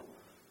law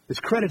that's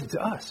credited to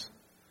us.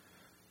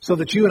 So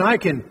that you and I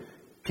can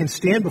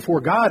stand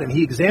before God and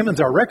he examines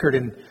our record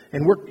and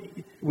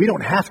we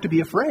don't have to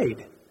be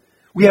afraid.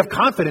 We have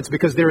confidence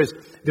because there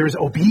is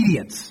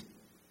obedience,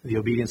 the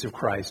obedience of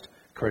Christ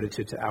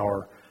credited to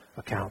our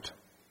account.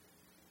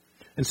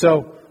 And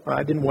so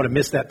I didn't want to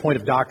miss that point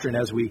of doctrine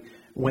as we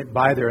went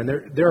by there.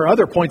 And there are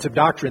other points of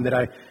doctrine that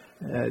I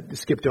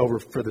skipped over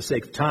for the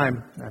sake of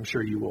time. I'm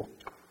sure you will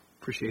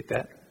appreciate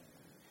that.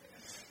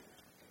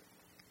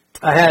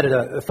 I had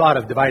a thought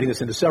of dividing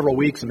this into several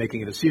weeks and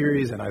making it a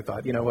series, and I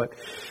thought, you know what,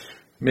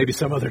 maybe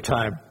some other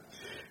time.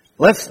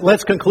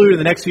 Let's conclude in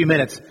the next few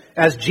minutes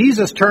as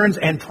Jesus turns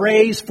and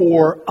prays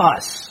for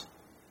us.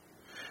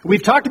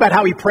 We've talked about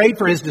how he prayed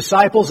for his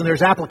disciples, and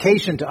there's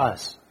application to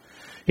us.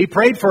 He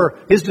prayed for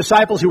his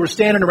disciples who were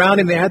standing around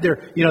him. They had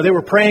they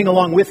were praying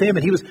along with him,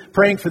 and he was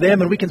praying for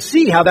them, and we can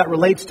see how that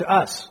relates to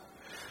us.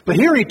 But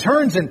here he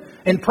turns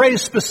and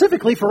prays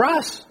specifically for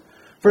us,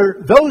 for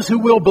those who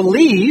will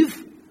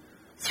believe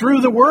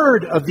through the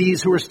word of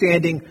these who are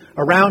standing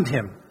around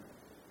him.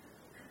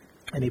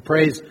 And he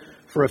prays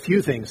for a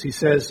few things. He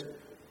says,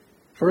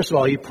 first of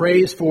all, he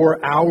prays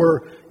for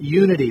our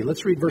unity.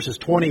 Let's read verses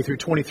 20 through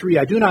 23.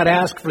 "I do not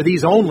ask for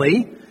these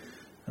only,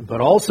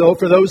 but also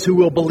for those who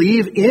will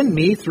believe in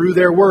me through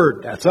their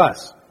word," that's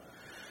us,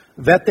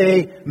 "that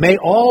they may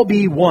all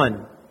be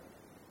one.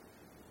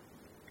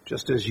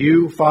 Just as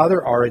you,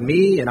 Father, are in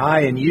me and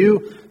I in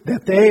you,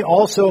 that they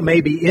also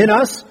may be in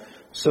us,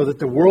 so that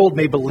the world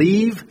may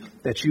believe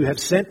that you have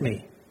sent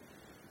me.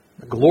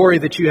 The glory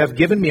that you have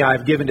given me I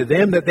have given to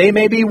them, that they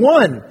may be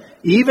one,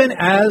 even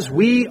as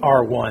we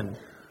are one.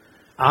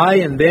 I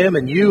and them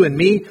and you and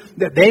me,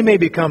 that they may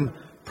become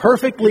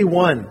perfectly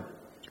one,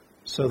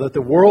 so that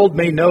the world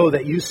may know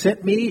that you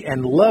sent me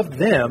and loved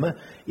them,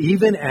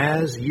 even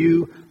as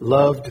you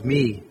loved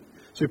me."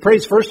 So he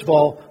prays, first of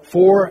all,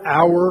 for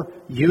our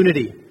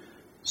unity.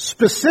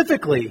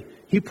 Specifically,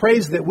 he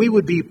prays that we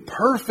would be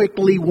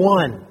perfectly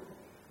one.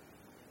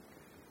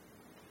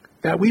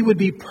 That we would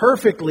be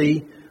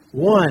perfectly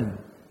one.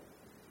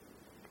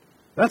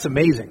 That's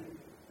amazing.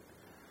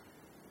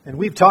 And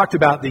we've talked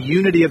about the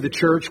unity of the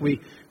church. We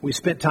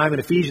spent time in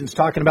Ephesians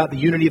talking about the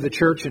unity of the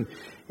church.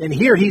 And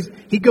here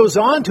he goes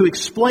on to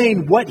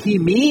explain what he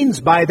means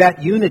by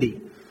that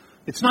unity.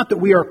 It's not that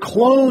we are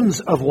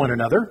clones of one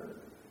another.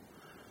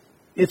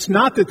 It's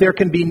not that there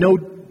can be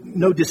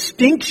no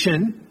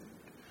distinction,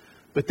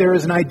 but there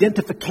is an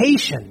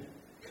identification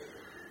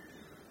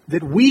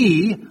that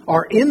we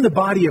are in the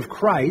body of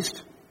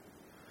Christ.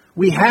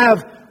 We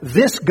have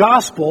this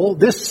gospel,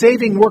 this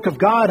saving work of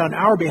God on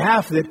our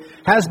behalf that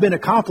has been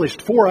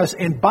accomplished for us,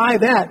 and by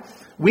that,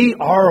 we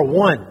are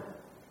one.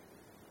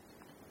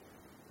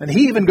 And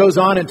he even goes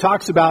on and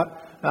talks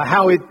about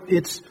how he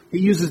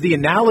uses the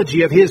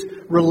analogy of his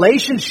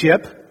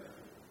relationship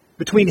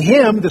between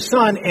him, the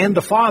Son, and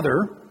the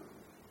Father.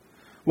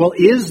 Well,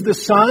 is the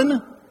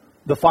Son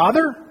the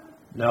Father?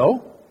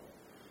 No.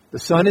 The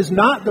Son is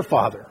not the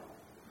Father.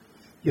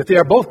 Yet they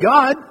are both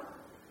God.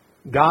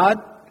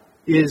 God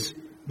is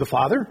the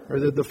Father,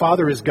 or the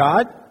Father is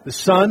God. The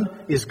Son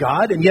is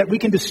God. And yet we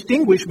can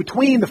distinguish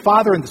between the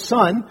Father and the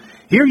Son.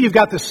 Here you've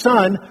got the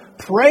Son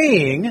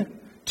praying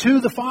to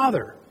the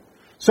Father.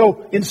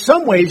 So in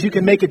some ways you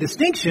can make a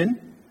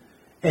distinction,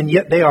 and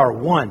yet they are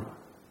one.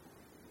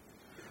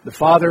 The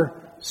Father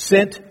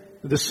sent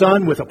the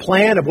Son with a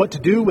plan of what to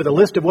do, with a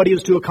list of what he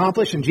was to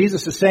accomplish, and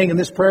Jesus is saying in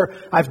this prayer,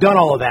 I've done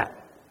all of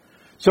that.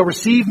 So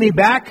receive me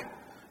back,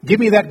 give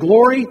me that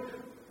glory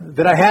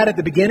that I had at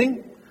the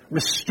beginning,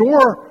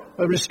 restore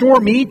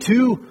me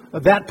to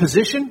that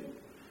position,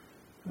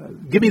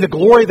 give me the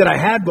glory that I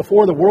had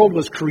before the world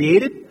was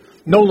created,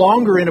 no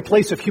longer in a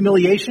place of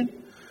humiliation,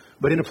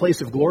 but in a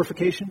place of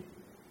glorification.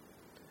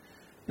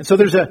 And so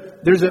there's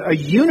a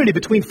unity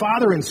between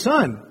Father and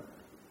Son.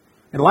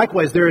 And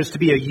likewise, there is to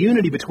be a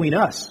unity between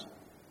us.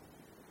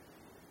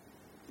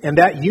 And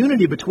that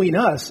unity between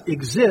us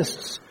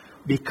exists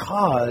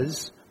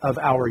because of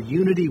our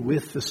unity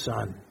with the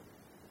Son.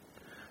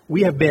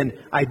 We have been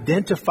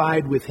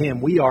identified with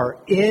Him. We are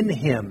in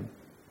Him.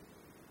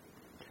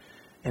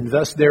 And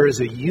thus there is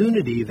a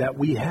unity that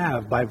we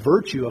have by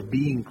virtue of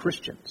being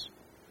Christians.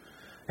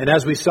 And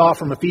as we saw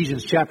from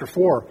Ephesians chapter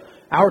 4,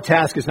 our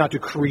task is not to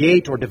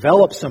create or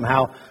develop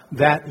somehow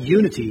that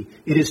unity.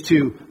 It is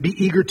to be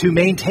eager to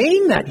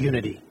maintain that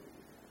unity.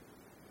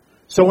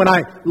 So when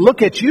I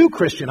look at you,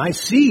 Christian, I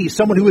see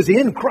someone who is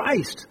in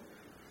Christ,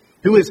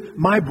 who is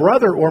my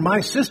brother or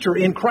my sister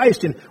in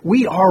Christ, and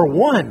we are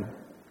one.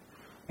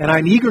 And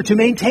I'm eager to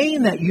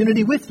maintain that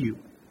unity with you.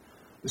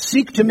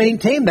 Seek to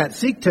maintain that.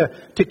 Seek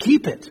to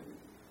keep it.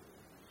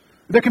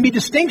 There can be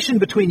distinction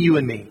between you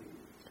and me.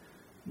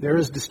 There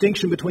is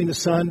distinction between the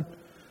Son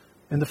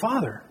and the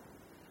Father.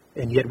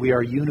 And yet we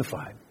are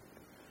unified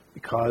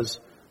because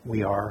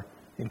we are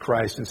in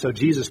Christ. And so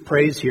Jesus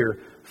prays here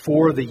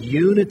for the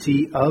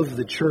unity of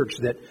the church,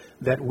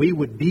 that we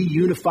would be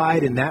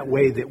unified in that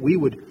way, that we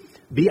would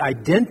be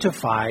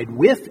identified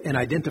with and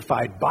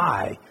identified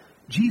by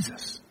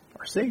Jesus,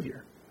 our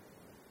Savior.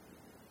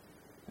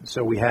 And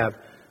so we have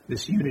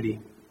this unity.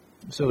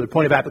 So the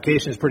point of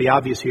application is pretty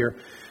obvious here.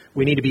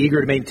 We need to be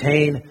eager to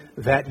maintain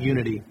that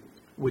unity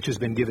which has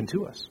been given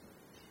to us.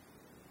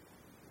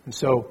 And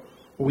so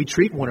we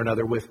treat one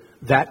another with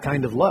that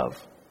kind of love.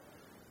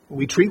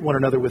 We treat one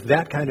another with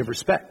that kind of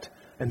respect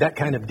and that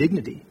kind of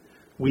dignity.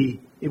 We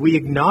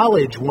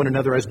acknowledge one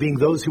another as being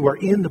those who are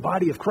in the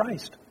body of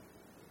Christ.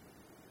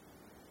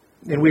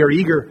 And we are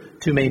eager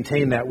to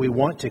maintain that. We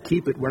want to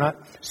keep it. We're not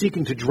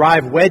seeking to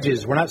drive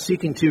wedges. We're not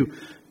seeking to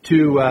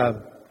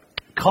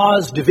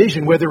cause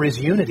division where there is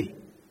unity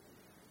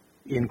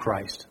in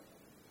Christ.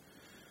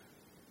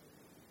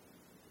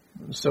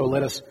 So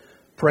let us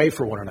pray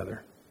for one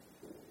another.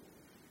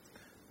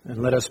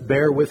 And let us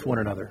bear with one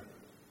another.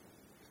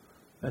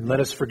 And let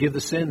us forgive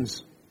the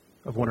sins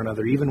of one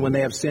another, even when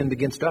they have sinned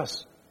against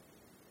us.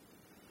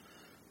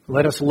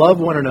 Let us love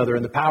one another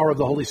in the power of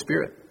the Holy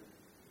Spirit.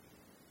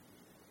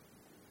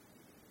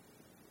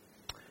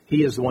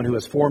 He is the one who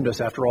has formed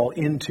us, after all,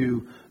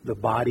 into the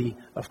body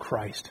of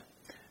Christ.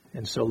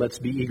 And so let's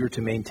be eager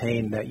to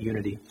maintain that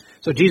unity.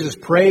 So Jesus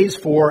prays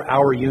for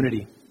our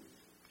unity.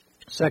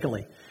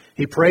 Secondly,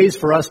 He prays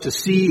for us to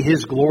see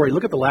His glory.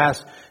 Look at the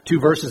last two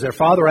verses there.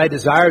 Father, I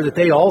desire that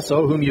they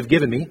also, whom you've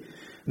given me,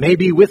 may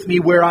be with me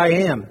where I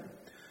am,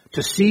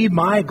 to see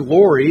my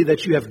glory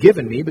that you have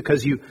given me,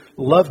 because you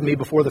loved me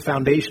before the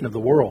foundation of the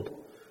world.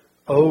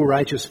 O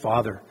righteous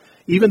Father,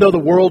 even though the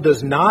world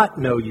does not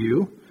know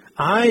you,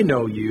 I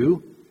know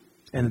you,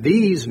 and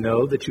these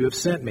know that you have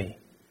sent me.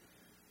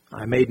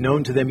 I made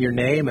known to them your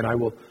name, and I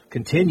will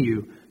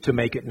continue to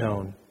make it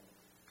known,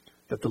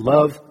 that the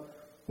love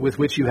with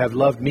which you have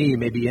loved me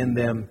may be in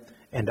them,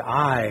 and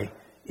I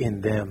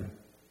in them.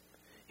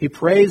 He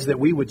prays that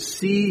we would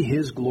see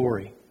His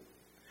glory.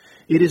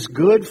 It is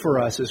good for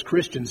us as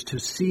Christians to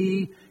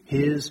see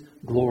His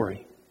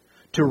glory,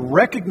 to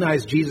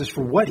recognize Jesus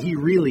for what He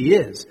really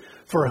is,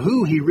 for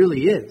who He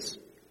really is.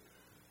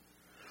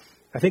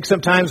 I think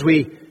sometimes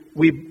we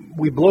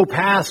blow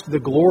past the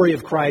glory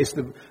of Christ,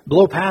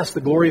 blow past the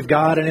glory of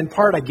God, and in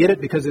part I get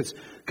it because it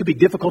could be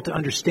difficult to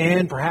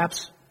understand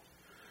perhaps.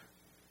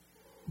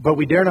 But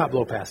we dare not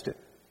blow past it.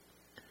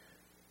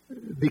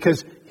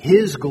 Because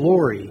His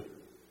glory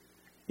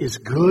is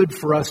good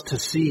for us to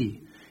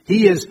see.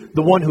 He is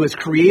the one who has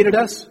created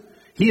us.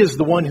 He is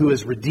the one who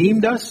has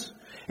redeemed us.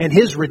 And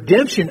His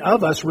redemption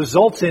of us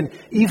results in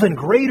even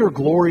greater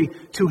glory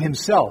to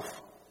Himself.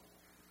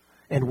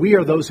 And we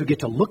are those who get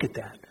to look at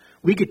that.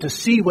 We get to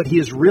see what He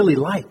is really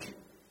like.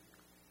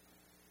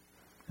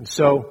 And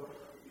so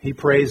He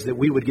prays that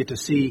we would get to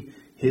see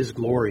His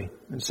glory.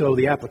 And so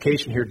the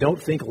application here,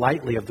 don't think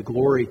lightly of the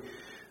glory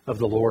of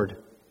the Lord.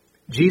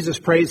 Jesus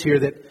prays here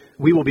that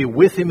we will be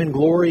with Him in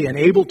glory and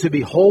able to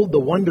behold the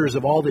wonders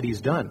of all that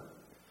He's done.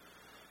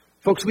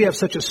 Folks, we have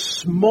such a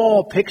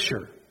small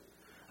picture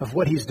of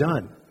what He's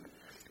done.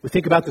 We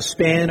think about the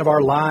span of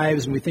our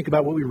lives, and we think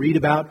about what we read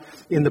about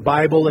in the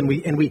Bible, and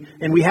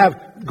we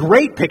have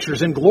great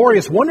pictures and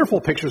glorious,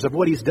 wonderful pictures of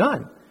what He's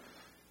done.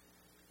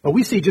 But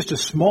we see just a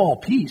small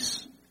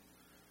piece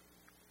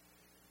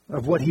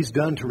of what He's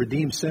done to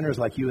redeem sinners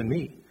like you and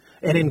me.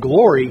 And in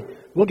glory,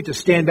 we'll get to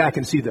stand back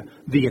and see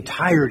the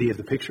entirety of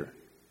the picture.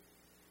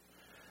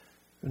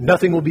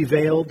 Nothing will be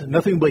veiled.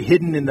 Nothing will be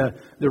hidden in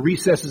the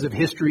recesses of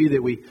history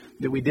that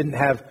we didn't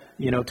have,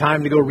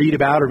 time to go read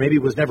about, or maybe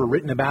it was never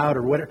written about,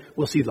 or whatever.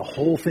 We'll see the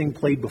whole thing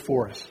played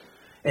before us.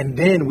 And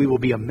then we will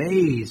be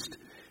amazed.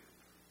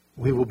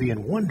 We will be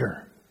in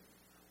wonder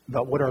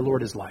about what our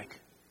Lord is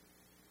like.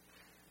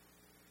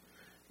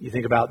 You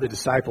think about the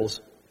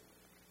disciples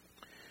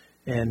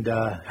and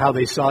how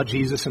they saw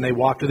Jesus and they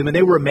walked with Him, and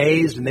they were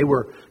amazed, and they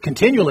were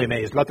continually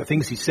amazed about the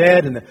things He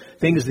said and the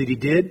things that He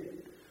did.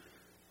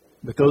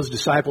 But those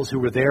disciples who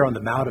were there on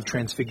the Mount of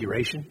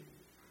Transfiguration,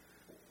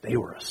 they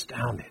were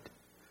astounded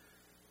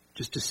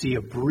just to see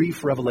a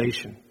brief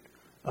revelation,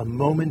 a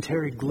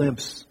momentary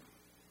glimpse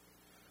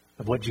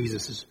of what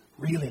Jesus is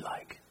really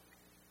like.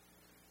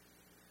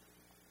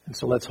 And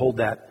so let's hold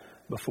that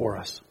before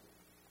us.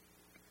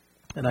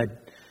 And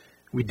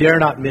we dare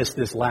not miss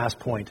this last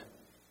point.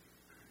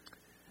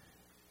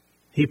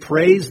 He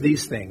prays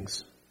these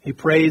things. He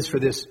prays for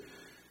this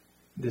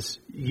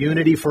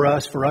unity for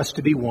us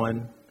to be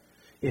one,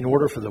 in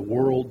order for the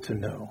world to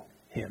know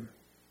Him.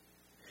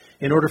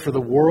 In order for the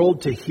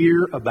world to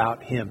hear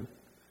about Him.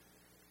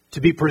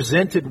 To be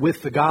presented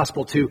with the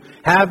gospel. To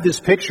have this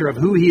picture of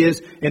who He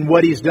is and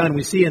what He's done.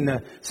 We see in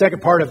the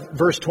second part of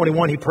verse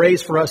 21, He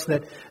prays for us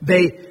that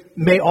they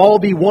may all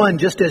be one,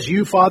 just as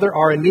you, Father,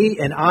 are in me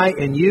and I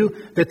in you,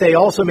 that they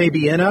also may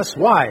be in us.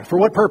 Why? For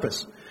what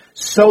purpose?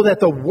 So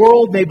that the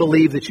world may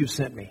believe that you've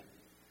sent me.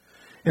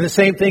 And the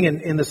same thing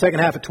in the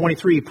second half of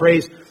 23, He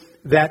prays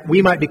that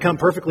we might become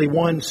perfectly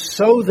one,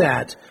 so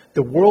that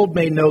the world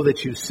may know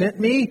that you sent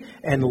me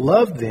and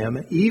loved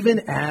them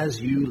even as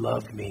you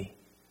loved me.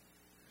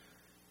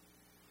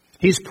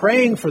 He's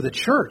praying for the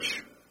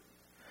church.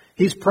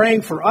 He's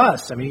praying for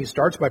us. I mean, He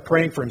starts by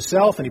praying for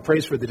Himself, and He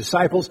prays for the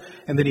disciples,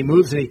 and then He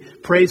moves and He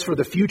prays for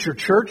the future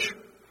church.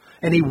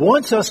 And He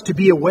wants us to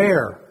be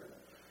aware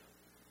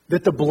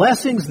that the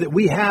blessings that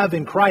we have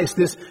in Christ,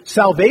 this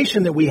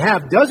salvation that we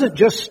have, doesn't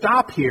just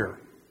stop here.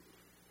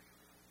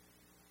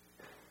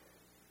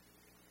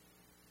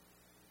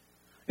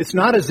 It's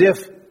not as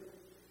if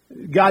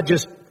God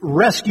just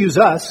rescues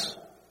us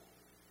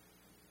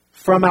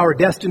from our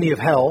destiny of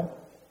hell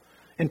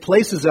and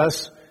places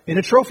us in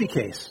a trophy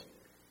case,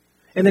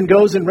 and then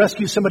goes and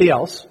rescues somebody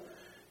else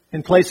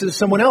and places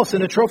someone else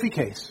in a trophy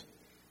case.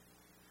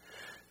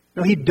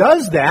 No, He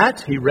does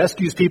that. He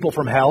rescues people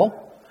from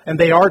hell, and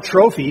they are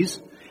trophies,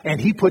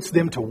 and He puts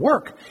them to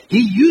work.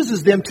 He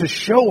uses them to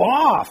show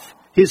off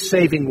His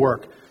saving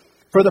work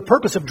for the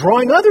purpose of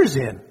drawing others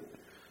in,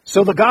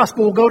 so the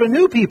gospel will go to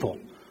new people.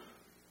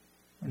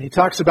 And He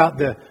talks about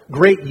the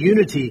great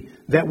unity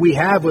that we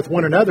have with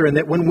one another, and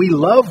that when we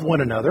love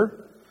one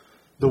another,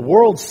 the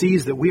world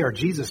sees that we are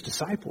Jesus'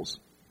 disciples.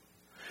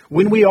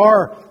 When we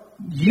are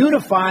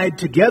unified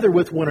together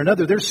with one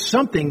another, there's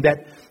something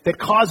that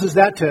causes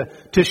that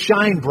to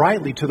shine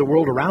brightly to the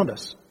world around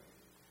us.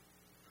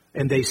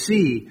 And they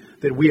see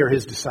that we are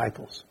His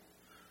disciples.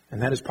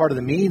 And that is part of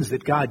the means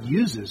that God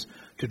uses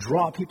to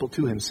draw people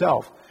to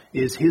Himself,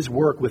 is His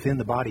work within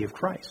the body of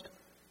Christ.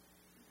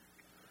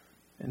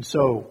 And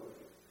so,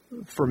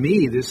 for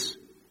me, this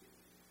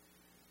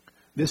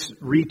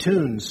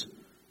retunes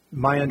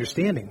my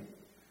understanding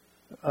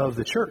of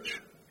the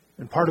church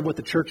and part of what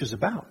the church is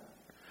about.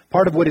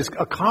 Part of what is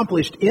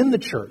accomplished in the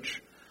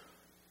church.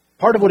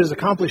 Part of what is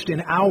accomplished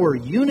in our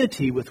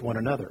unity with one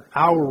another.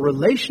 Our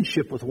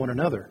relationship with one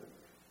another.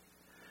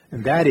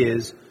 And that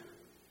is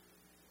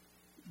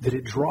that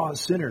it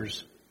draws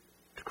sinners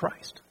to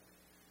Christ.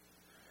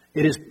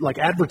 It is like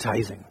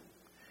advertising.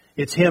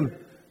 It's Him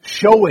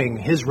showing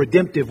His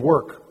redemptive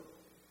work.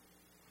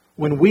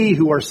 When we,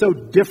 who are so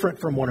different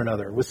from one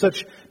another, with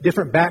such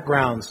different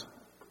backgrounds,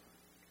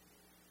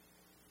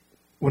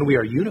 when we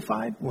are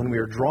unified, when we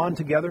are drawn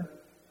together,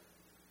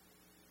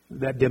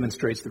 that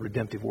demonstrates the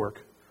redemptive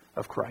work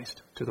of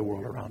Christ to the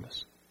world around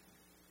us.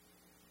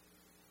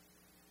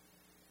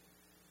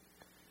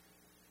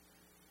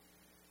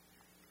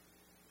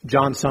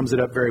 John sums it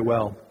up very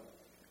well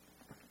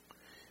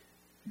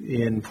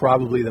in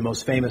probably the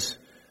most famous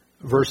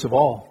verse of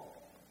all.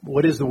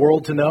 What is the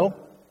world to know?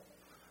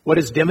 What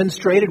is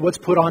demonstrated? What's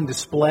put on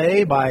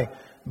display by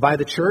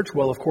the church?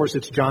 Well, of course,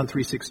 it's John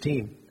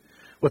 3:16.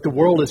 What the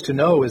world is to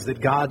know is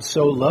that God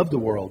so loved the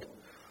world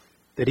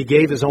that He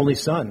gave His only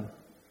Son,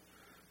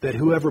 that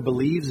whoever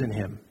believes in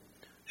Him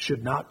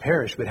should not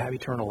perish but have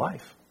eternal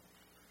life.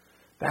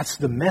 That's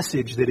the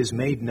message that is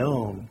made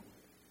known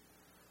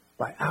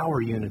by our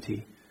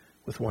unity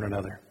with one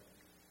another.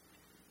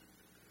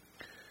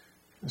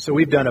 And so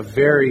we've done a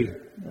very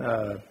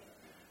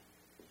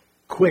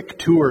quick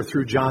tour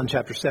through John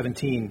chapter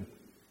 17.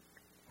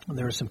 And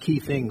there are some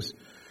key things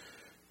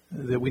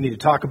that we need to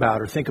talk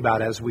about or think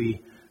about as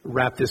we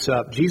wrap this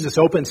up. Jesus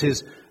opens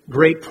his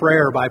great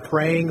prayer by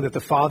praying that the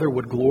Father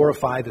would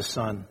glorify the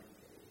Son.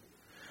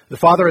 The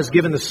Father has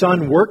given the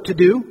Son work to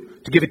do,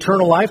 to give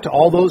eternal life to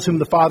all those whom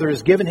the Father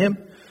has given him,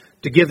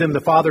 to give them the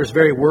Father's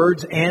very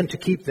words and to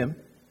keep them.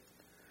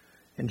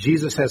 And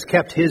Jesus has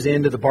kept his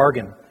end of the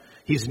bargain.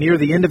 He's near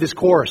the end of his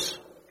course.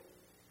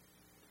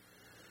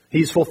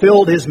 He's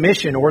fulfilled his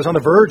mission or is on the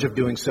verge of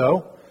doing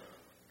so.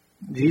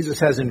 Jesus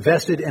has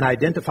invested and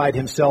identified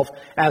himself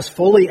as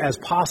fully as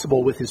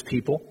possible with his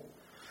people.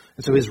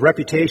 And so his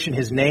reputation,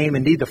 his name,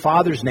 indeed the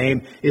Father's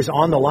name is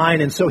on the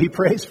line, and so he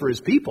prays for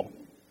his people.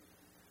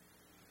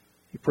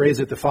 He prays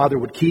that the Father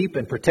would keep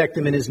and protect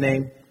them in his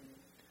name,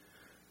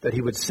 that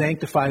he would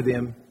sanctify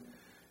them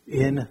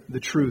in the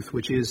truth,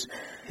 which is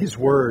his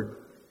word.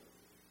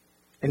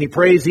 And he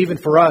prays even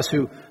for us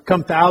who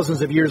come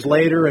thousands of years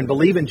later and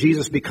believe in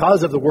Jesus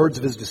because of the words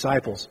of his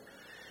disciples.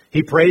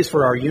 He prays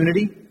for our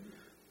unity,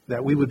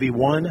 that we would be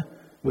one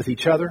with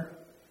each other,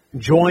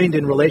 joined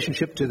in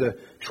relationship to the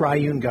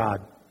triune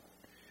God.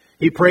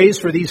 He prays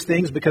for these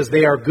things because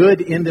they are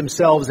good in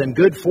themselves and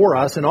good for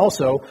us, and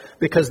also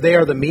because they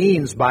are the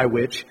means by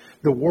which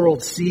the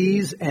world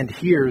sees and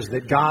hears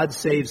that God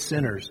saves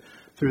sinners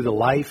through the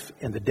life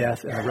and the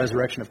death and the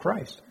resurrection of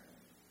Christ.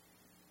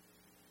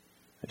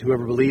 And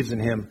whoever believes in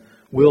him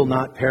will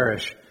not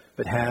perish,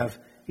 but have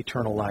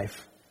eternal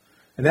life.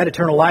 And that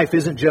eternal life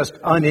isn't just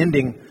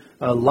unending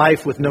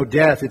life with no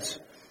death.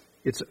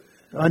 It's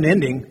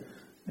unending,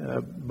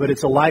 but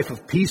it's a life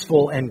of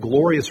peaceful and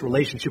glorious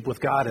relationship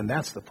with God, and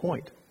that's the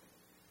point.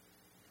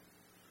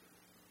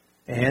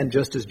 And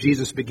just as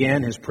Jesus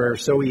began his prayer,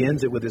 so he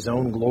ends it with his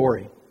own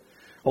glory.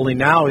 Only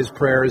now his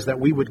prayer is that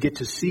we would get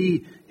to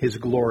see his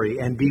glory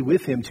and be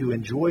with him to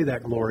enjoy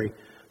that glory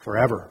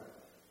forever.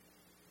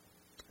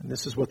 And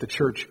this is what the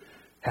church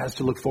has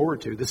to look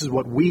forward to. This is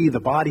what we, the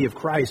body of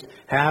Christ,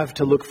 have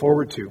to look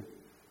forward to.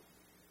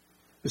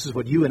 This is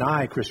what you and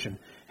I, Christian,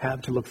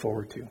 have to look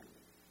forward to.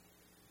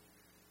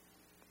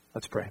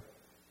 Let's pray.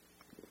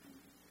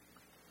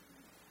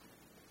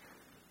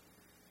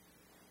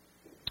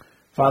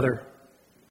 Father,